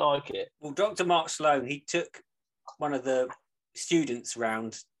 Well, Dr. Mark Sloan, he took one of the students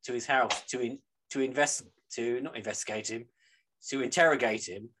round to his house to interrogate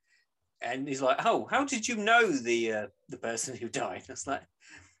him. And he's like, "Oh, how did you know the person who died?" I was like,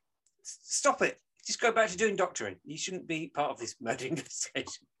 "Stop it. Just go back to doing doctoring. You shouldn't be part of this murder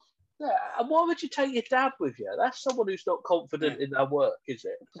investigation." Yeah, and why would you take your dad with you? That's someone who's not confident in their work, is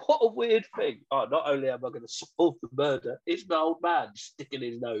it? What a weird thing. Oh, not only am I going to solve the murder, it's my old man sticking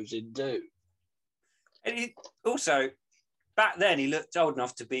his nose in too. And also, back then, he looked old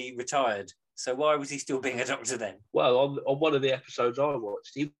enough to be retired. So why was he still being a doctor then? Well, on one of the episodes I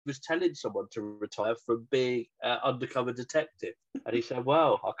watched, he was telling someone to retire from being an undercover detective. And he said,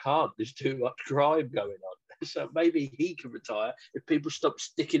 well, I can't. There's too much crime going on. So maybe he can retire if people stop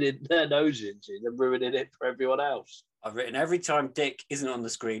sticking in their noses in and ruining it for everyone else. I've written, every time Dick isn't on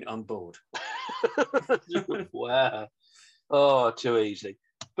the screen, I'm bored. Wow. Oh, too easy.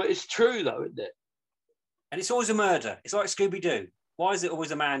 But it's true, though, isn't it? And it's always a murder. It's like Scooby-Doo. Why is it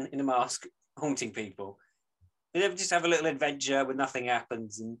always a man in a mask haunting people? They never just have a little adventure where nothing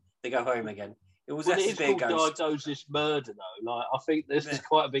happens and they go home again. It was actually called Diagnosis Murder, though. Like, I think there's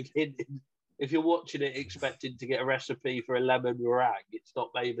quite a big hint in. If you're watching it expecting to get a recipe for a lemon meringue, it's not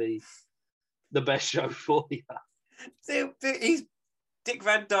maybe the best show for you. Dick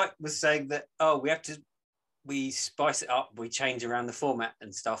Van Dyke was saying that, we spice it up, we change around the format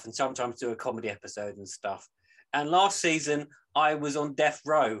and stuff, and sometimes do a comedy episode and stuff. And last season, I was on death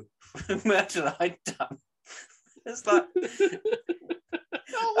row for the murder that I'd done. It's like,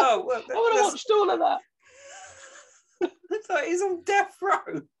 I would have watched all of that. It's like he's on death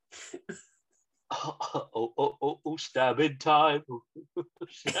row. Stabbing time.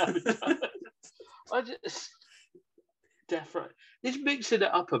 Stabbing time. Death row. He's mixing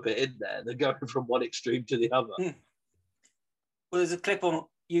it up a bit in there. They're going from one extreme to the other. Well, there's a clip on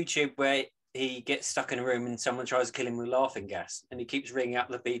YouTube where he gets stuck in a room and someone tries to kill him with laughing gas, and he keeps ringing up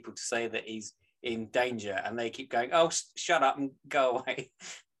the people to say that he's in danger, and they keep going, "Oh, shut up and go away."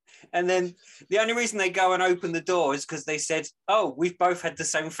 And then the only reason they go and open the door is because they said, "Oh, we've both had the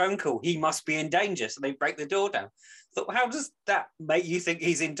same phone call. He must be in danger." So they break the door down. So how does that make you think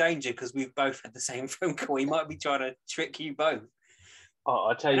he's in danger? Because we've both had the same phone call. He might be trying to trick you both. Oh,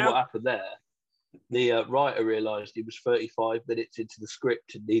 I'll tell you what happened there. The writer realised he was 35 minutes into the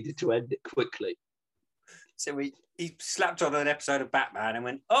script and needed to end it quickly. So he slapped on an episode of Batman and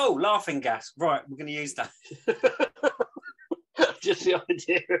went, "Oh, laughing gas! Right, we're going to use that." Just the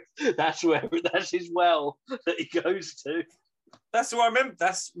idea that's his well that he goes to. That's what I remember.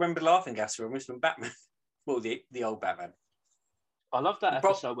 Remember laughing gas from Batman. Well, the old Batman. I love that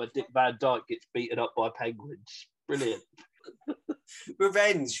episode where Dick Van Dyke gets beaten up by penguins. Brilliant.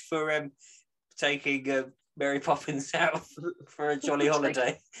 Revenge for taking Mary Poppins out for a jolly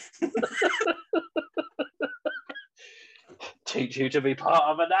holiday. Teach you to be part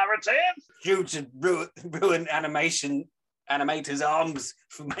of a narrative. Due to ruin animators' arms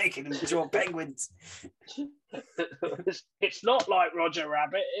for making them draw penguins. It's not like Roger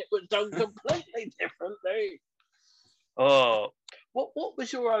Rabbit. It was done completely differently. Oh, what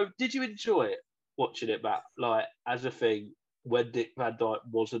was your own? Did you enjoy it watching it back, like as a thing when Dick Van Dyke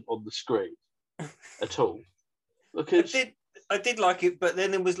wasn't on the screen at all? Because I did like it, but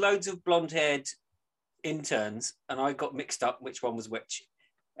then there was loads of blonde-haired interns, and I got mixed up which one was which,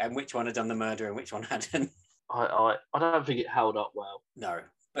 and which one had done the murder and which one hadn't. I don't think it held up well. No,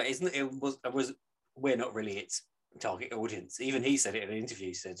 but we're not really its target audience. Even he said it in an interview.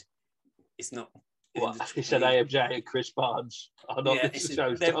 He said it's not. Well, he said AMJ and Chris Barnes are not the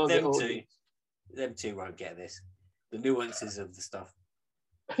show's target audience. Them two won't get this. The nuances of the stuff.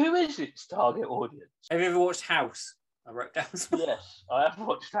 Who is its target audience? Have you ever watched House? I wrote down. Yes, I have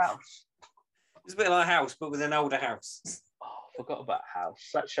watched House. It's a bit like House, but with an older house. Oh, I forgot about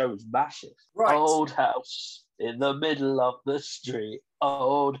House. That show was massive. Right. Old house in the middle of the street.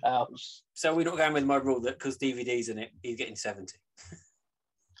 Old house. So we're not going with my rule that because DVD's in it, he's getting 70.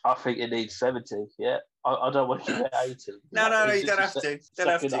 I think it needs 70, yeah. I don't want to give it 80. No, you don't have to.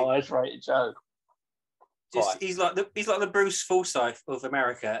 Second highest rated show. Right. He's like the Bruce Forsyth of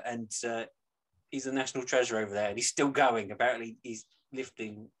America, and he's a national treasure over there, and he's still going. Apparently, he's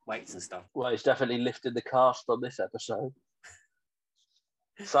lifting weights and stuff. Well, he's definitely lifting the cast on this episode.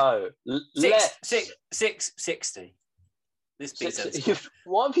 So, 660. This pizza.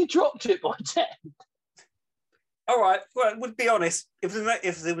 Why have you dropped it by 10? All right. Well, would be honest. If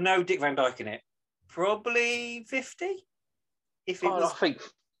there were no Dick Van Dyke in it, probably 50. If it was, I think.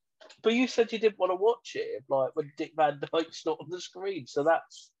 But you said you didn't want to watch it, like when Dick Van Dyke's not on the screen, so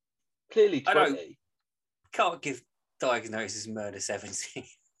that's clearly 20. I know. Can't give Diagnosis Murder 70.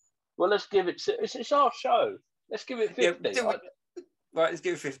 Well, let's give it. It's our show. Let's give it 50. Yeah, right, let's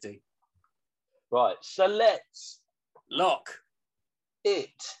give it 50. Right, so let's lock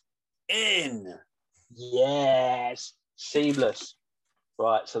it in. Yes, seamless.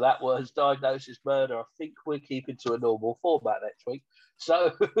 Right, so that was Diagnosis Murder. I think we're keeping to a normal format next week.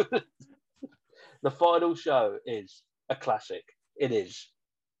 So the final show is a classic. It is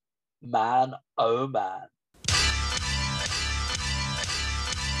Man, Oh Man.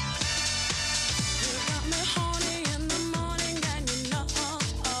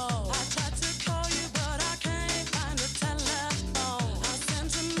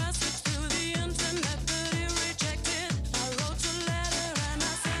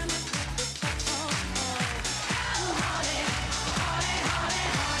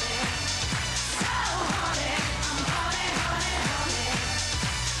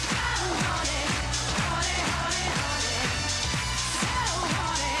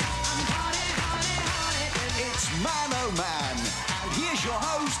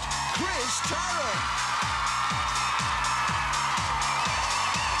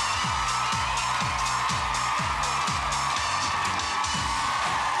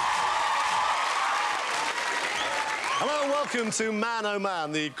 Welcome to Man Oh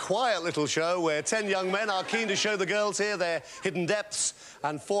Man, the quiet little show where 10 young men are keen to show the girls here their hidden depths,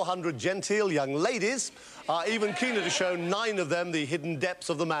 and 400 genteel young ladies are even keener to show 9 of them the hidden depths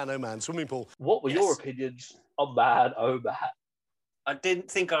of the Man Oh Man swimming pool. What were your opinions on Man Oh Man? I didn't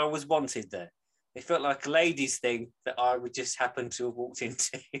think I was wanted there. It felt like a ladies' thing that I would just happen to have walked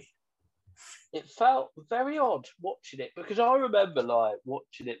into. It felt very odd watching it because I remember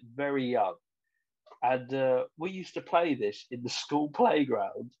watching it very young. And we used to play this in the school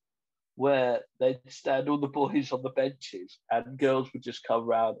playground where they'd stand all the boys on the benches and girls would just come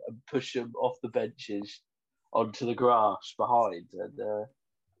round and push them off the benches onto the grass behind. And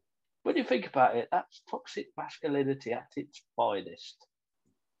when you think about it, that's toxic masculinity at its finest.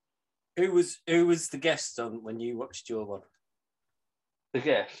 Who was the guest on when you watched your one? The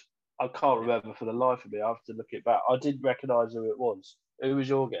guest? I can't remember for the life of me. I have to look it back. I didn't recognise who it was. Who was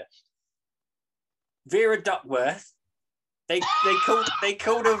your guest? Vera Duckworth. They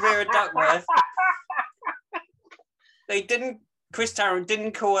called her Vera Duckworth. Chris Tarrant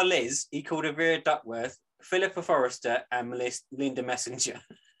didn't call her Liz. He called her Vera Duckworth, Philippa Forrester, and Linda Messenger.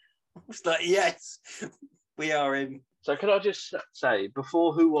 I was like, yes, We are in. So can I just say,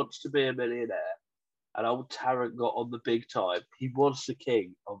 before Who Wants to Be a Millionaire and old Tarrant got on the big time, he was the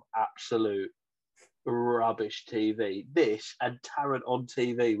king of absolute rubbish TV. This and Tarrant on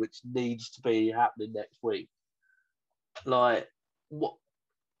TV, which needs to be happening next week. Like, what?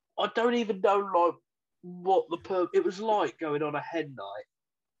 I don't even know, like, what it was like going on a hen night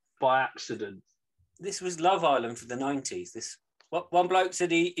by accident. This was Love Island for the 90s. One bloke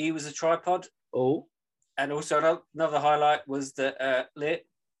said he was a tripod. Oh. And also another highlight was that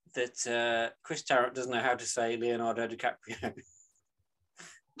Chris Tarrant doesn't know how to say Leonardo DiCaprio.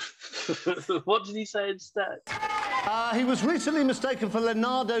 What did he say instead? He was recently mistaken for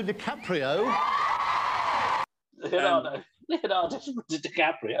Leonardo DiCaprio. Leonardo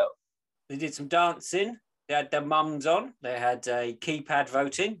DiCaprio. They did some dancing. They had their mums on. They had a keypad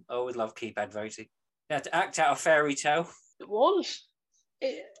voting. I always love keypad voting. They had to act out a fairy tale. It was. Do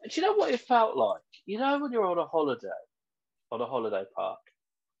you know what it felt like? You know when you're on a holiday park,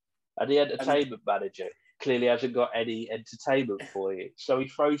 and the entertainment manager clearly hasn't got any entertainment for you, so he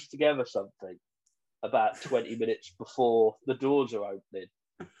throws together something about 20 minutes before the doors are opening,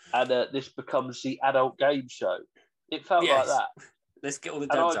 and this becomes the adult game show. It felt like that. Let's get all the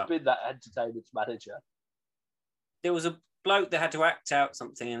dads up. I've been that entertainment manager. There was a bloke that had to act out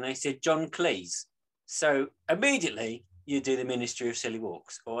something, and they said John Cleese. So immediately you do the Ministry of Silly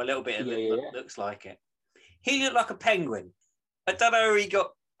Walks, or a little bit of it looks like it. He looked like a penguin. I don't know who he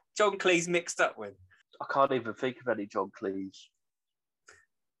got John Cleese mixed up with. I can't even think of any John Cleese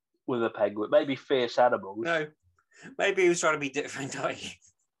with a penguin. Maybe Fierce Animals. No, maybe he was trying to be Dick Van Dyke.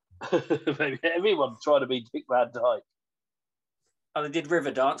 Maybe everyone's trying to be Dick Van Dyke. Oh, they did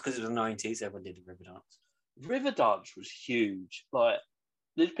Riverdance because it was the 90s. Everyone did Riverdance. Riverdance was huge. Like,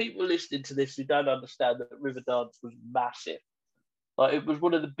 there's people listening to this who don't understand that Riverdance was massive. Like, it was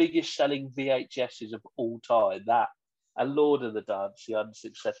one of the biggest selling VHSs of all time. That and Lord of the Dance, the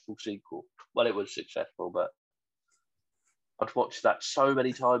unsuccessful sequel. Well, it was successful, but I'd watched that so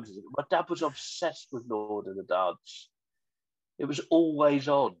many times. My dad was obsessed with Lord of the Dance. It was always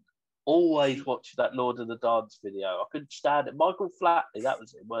on. Always watching that Lord of the Dance video. I couldn't stand it. Michael Flatley, that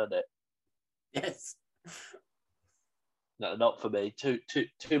was it, weren't it? Yes. No, not for me. Too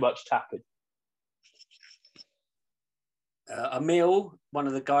much tapping. Emil, one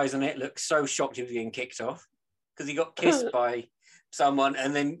of the guys on it, looked so shocked he was getting kicked off because he got kissed by someone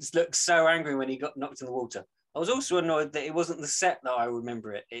and then looked so angry when he got knocked in the water. I was also annoyed that it wasn't the set that I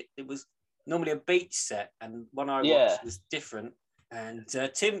remember it. It was normally a beach set, and one I watched was different. And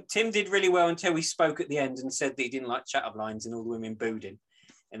Tim did really well until he spoke at the end and said that he didn't like chat-up lines and all the women booed him.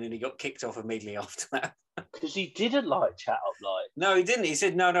 And then he got kicked off immediately after that. Because he didn't like chat-up lines. No, he didn't. He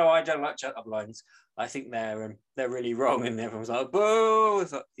said, no, I don't like chat-up lines. I think they're really wrong. And everyone was like, boo!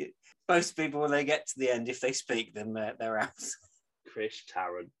 Like, most people, when they get to the end, if they speak, then they're out. Chris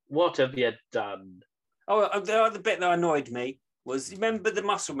Tarrant, what have you done? Oh, the other bit that annoyed me was, remember the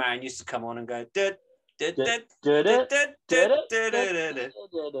Muscle Man used to come on and go, that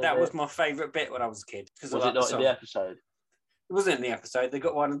was my favourite bit when I was a kid. Was it not in the episode? It wasn't in the episode. They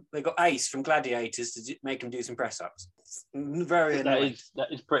got Ace from Gladiators to make him do some press ups. Very annoying.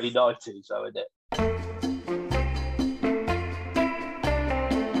 That is pretty 90s, though, isn't it?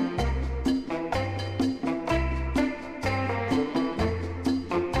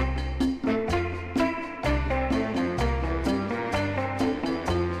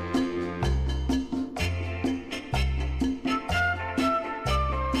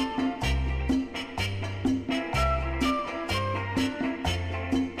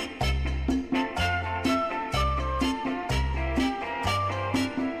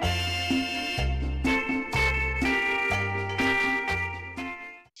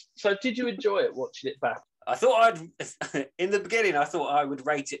 So did you enjoy it, watching it back? I thought in the beginning, I thought I would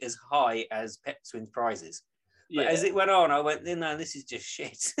rate it as high as Pets Win Prizes. But as it went on, I went, no, this is just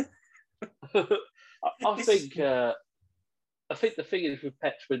shit. I think the thing is with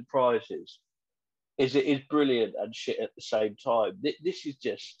Pets Win Prizes is it is brilliant and shit at the same time. This is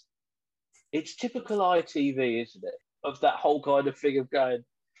just, it's typical ITV, isn't it? Of that whole kind of thing of going,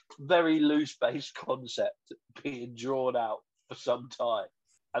 very loose-based concept being drawn out for some time.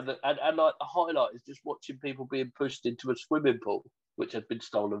 And like the highlight is just watching people being pushed into a swimming pool, which has been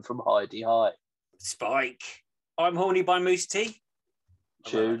stolen from Heidi High. Spike. I'm Horny by Moose T.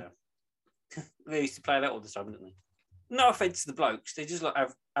 Tune. They used to play that all the time, didn't they? No offence to the blokes, they're just like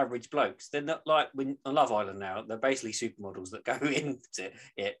average blokes. They're not like when on Love Island now. They're basically supermodels that go into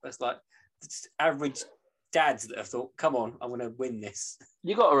it. It's like it's average dads that have thought, "Come on, I'm going to win this."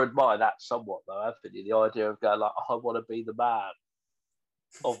 You got to admire that somewhat, though, haven't you? The idea of going like, "I want to be the man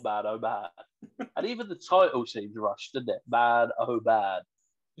of Man Oh Man." And even the title seems rushed, doesn't it? Man, oh man.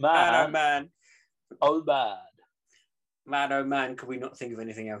 Man, oh man. Oh man. Man, oh man, could we not think of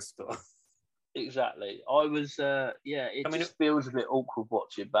anything else to put on? Exactly. I was, just feels a bit awkward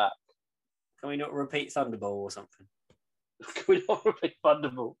watching back. Can we not repeat Thunderball or something? Can we not repeat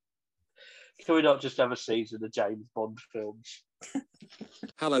Thunderball? Can we not just have a season of James Bond films?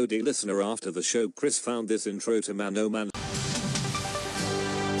 Hello, dear listener. After the show, Chris found this intro to Man, oh Man.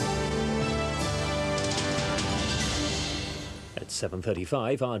 At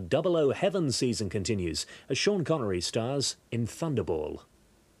 7:35, our 00 Heaven season continues as Sean Connery stars in Thunderball.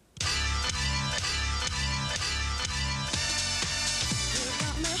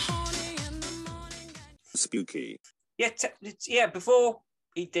 Spooky. Yeah, before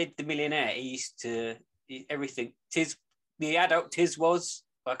he did The Millionaire, he used to everything. The adult Tiz was,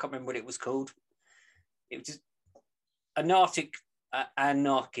 I can't remember what it was called. It was just anarchic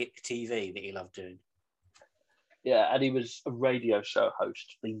TV that he loved doing. Yeah, and he was a radio show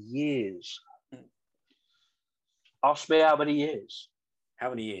host for years. Ask me how many years.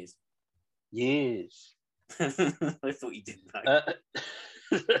 How many years? Years. I thought you didn't know.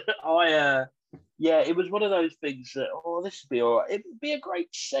 It was one of those things that, this would be all right. It would be a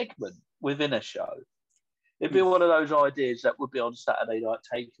great segment within a show. It'd be one of those ideas that would be on Saturday Night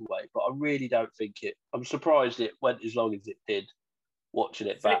Takeaway, but I really don't think I'm surprised it went as long as it did, watching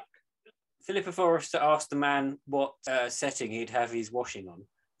it back. Philippa Forrester asked the man what setting he'd have his washing on,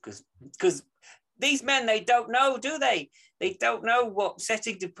 because these men, they don't know, do they? They don't know what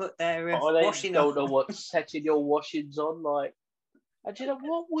setting to put their washing on. They don't know what setting your washing's on, like. And you know,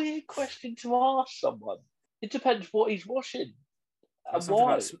 what weird question to ask someone. It depends what he's washing. And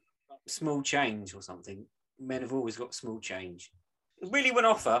why? About small change or something. Men have always got small change. It really went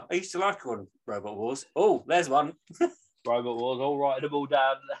off her. I used to like her on Robot Wars. Oh, there's one. Robot Wars, all writing them all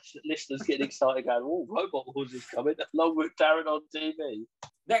down. Listeners getting excited going, Robot Wars is coming, along with Darren on TV.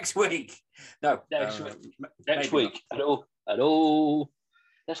 Next week. No. Next week. At all.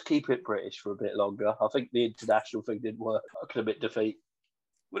 Let's keep it British for a bit longer. I think the international thing didn't work. I could admit defeat.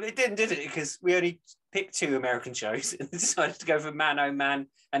 Well, it didn't, did it? Because we only picked 2 American shows and decided to go for Man, oh Man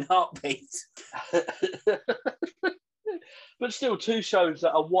and Heartbeat. But still, 2 shows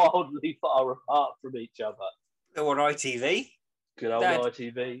that are wildly far apart from each other. They were on ITV. Good old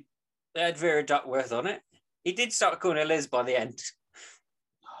ITV. They had Vera Duckworth on it. He did start calling her Liz by the end.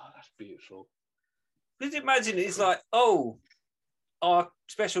 Oh, that's beautiful. Just imagine it's like, our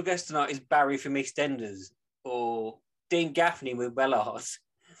special guest tonight is Barry from EastEnders or Dean Gaffney with Wellard.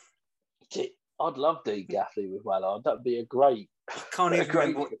 I'd love Dean Gaffney with Wellard. That'd be a great. Can't even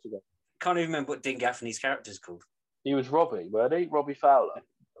remember what Dean Gaffney's character's called. He was Robbie, weren't he? Robbie Fowler.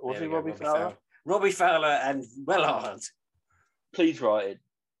 Was he Robbie Fowler? Robbie Fowler and Wellard. Please write it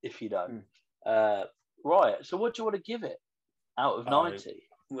if you know. Right. So, what do you want to give it out of 90? I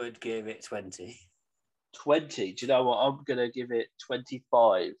would give it 20. 20. Do you know what? I'm going to give it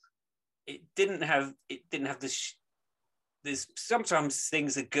 25. It didn't have this. There's sometimes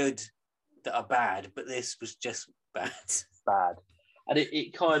things are good that are bad, but this was just bad. Bad. And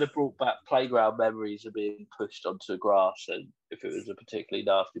it kind of brought back playground memories of being pushed onto the grass, and if it was a particularly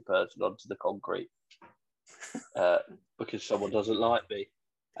nasty person, onto the concrete because someone doesn't like me.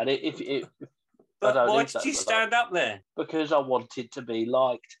 And But why did you stand up there? Because I wanted to be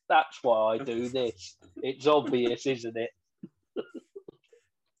liked. That's why I do this. It's obvious, isn't it?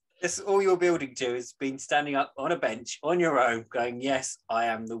 That's all you're building to, is being standing up on a bench on your own going, yes, I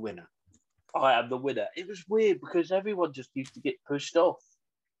am the winner. I am the winner. It was weird because everyone just used to get pushed off.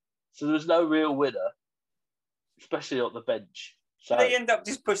 So there was no real winner, especially on the bench. So they end up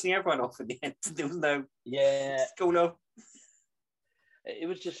just pushing everyone off in the end. There was no school off.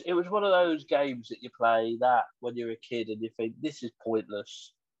 It was one of those games that you play that when you're a kid and you think, this is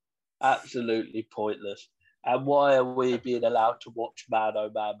pointless. Absolutely pointless. And why are we being allowed to watch Man Oh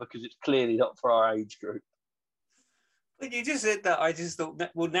Man? Because it's clearly not for our age group. When you just said that, I just thought,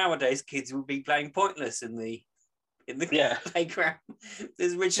 well, nowadays kids would be playing Pointless in the playground.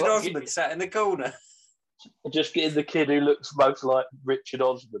 There's Richard Osman sat in the corner. Just getting the kid who looks most like Richard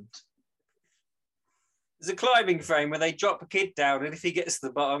Osman. There's a climbing frame where they drop a kid down, and if he gets to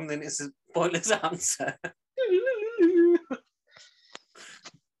the bottom, then it's a pointless answer.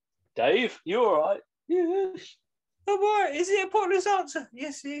 Dave, you all right? Yes. Oh, boy, is it a pointless answer?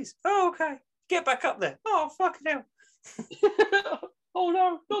 Yes, it is. Oh, okay. Get back up there. Oh, fucking hell. Oh,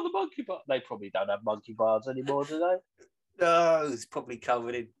 no, not the monkey bar. They probably don't have monkey bars anymore, do they? No, it's probably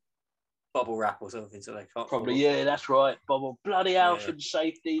covered in bubble wrap or something, so they can't. Probably, yeah, that's right. Bubble. Bloody Alfred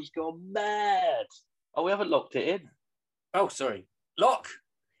Safety's gone mad. Oh, we haven't locked it in. Oh, sorry. Lock.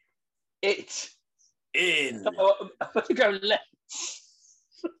 It. In. Oh, I'm going to go let's.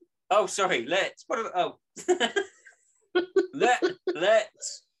 Oh, sorry. Let's. What? Oh.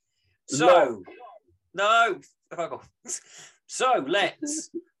 Let's. So. No. Fuck off. So, let's.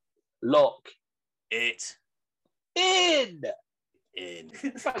 Lock. It. In. In.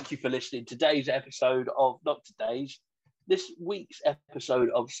 Thank you for listening to today's episode of, not today's, this week's episode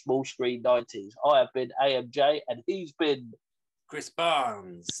of Small Screen 90s. I have been AMJ and he's been Chris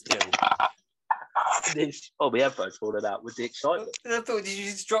Barnes. Still. My headphones falling out with the excitement. I thought, did you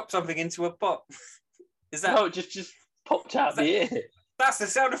just drop something into a pot? Is that? No, it just popped out the ear. That's the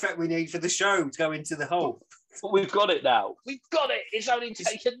sound effect we need for the show to go into the hole. But we've got it now. We've got it. It's only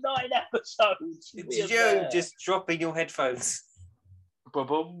taken 9 episodes. It's you just dropping your headphones.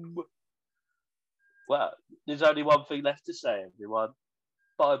 Ba-boom. Well, there's only one thing left to say, everyone.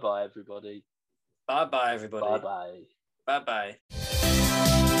 Bye-bye, everybody. Bye-bye, everybody. Bye-bye. Bye-bye.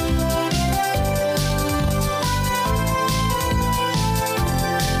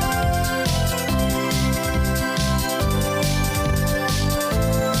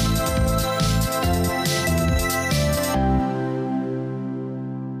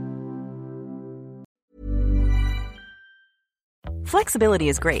 Flexibility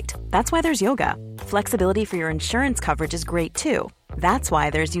is great. That's why there's yoga. Flexibility for your insurance coverage is great too. That's why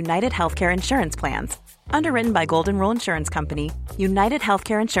there's United Healthcare Insurance Plans. Underwritten by Golden Rule Insurance Company, United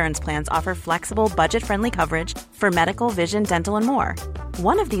Healthcare Insurance Plans offer flexible, budget-friendly coverage for medical, vision, dental, and more.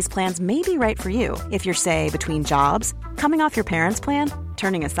 One of these plans may be right for you if you're, say, between jobs, coming off your parents' plan,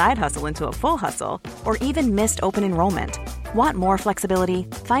 turning a side hustle into a full hustle, or even missed open enrollment. Want more flexibility?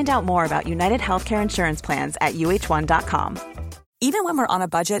 Find out more about United Healthcare Insurance Plans at uh1.com. Even when we're on a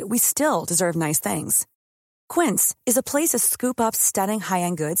budget, we still deserve nice things. Quince is a place to scoop up stunning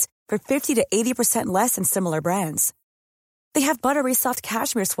high-end goods for 50 to 80% less than similar brands. They have buttery soft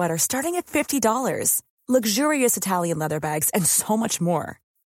cashmere sweaters starting at $50, luxurious Italian leather bags, and so much more.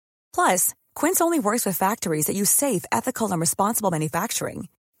 Plus, Quince only works with factories that use safe, ethical, and responsible manufacturing.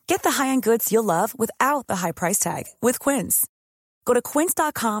 Get the high-end goods you'll love without the high price tag with Quince. Go to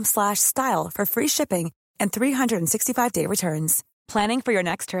quince.com/style for free shipping and 365-day returns. Planning for your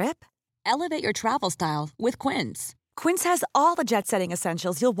next trip? Elevate your travel style with Quince. Quince has all the jet-setting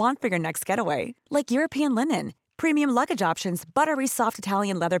essentials you'll want for your next getaway, like European linen, premium luggage options, buttery soft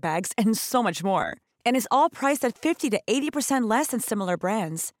Italian leather bags, and so much more. And is all priced at 50 to 80% less than similar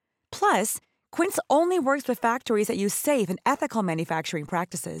brands. Plus, Quince only works with factories that use safe and ethical manufacturing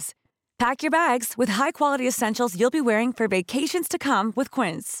practices. Pack your bags with high-quality essentials you'll be wearing for vacations to come with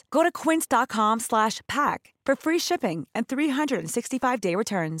Quince. Go to quince.com/pack for free shipping and 365-day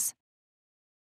returns.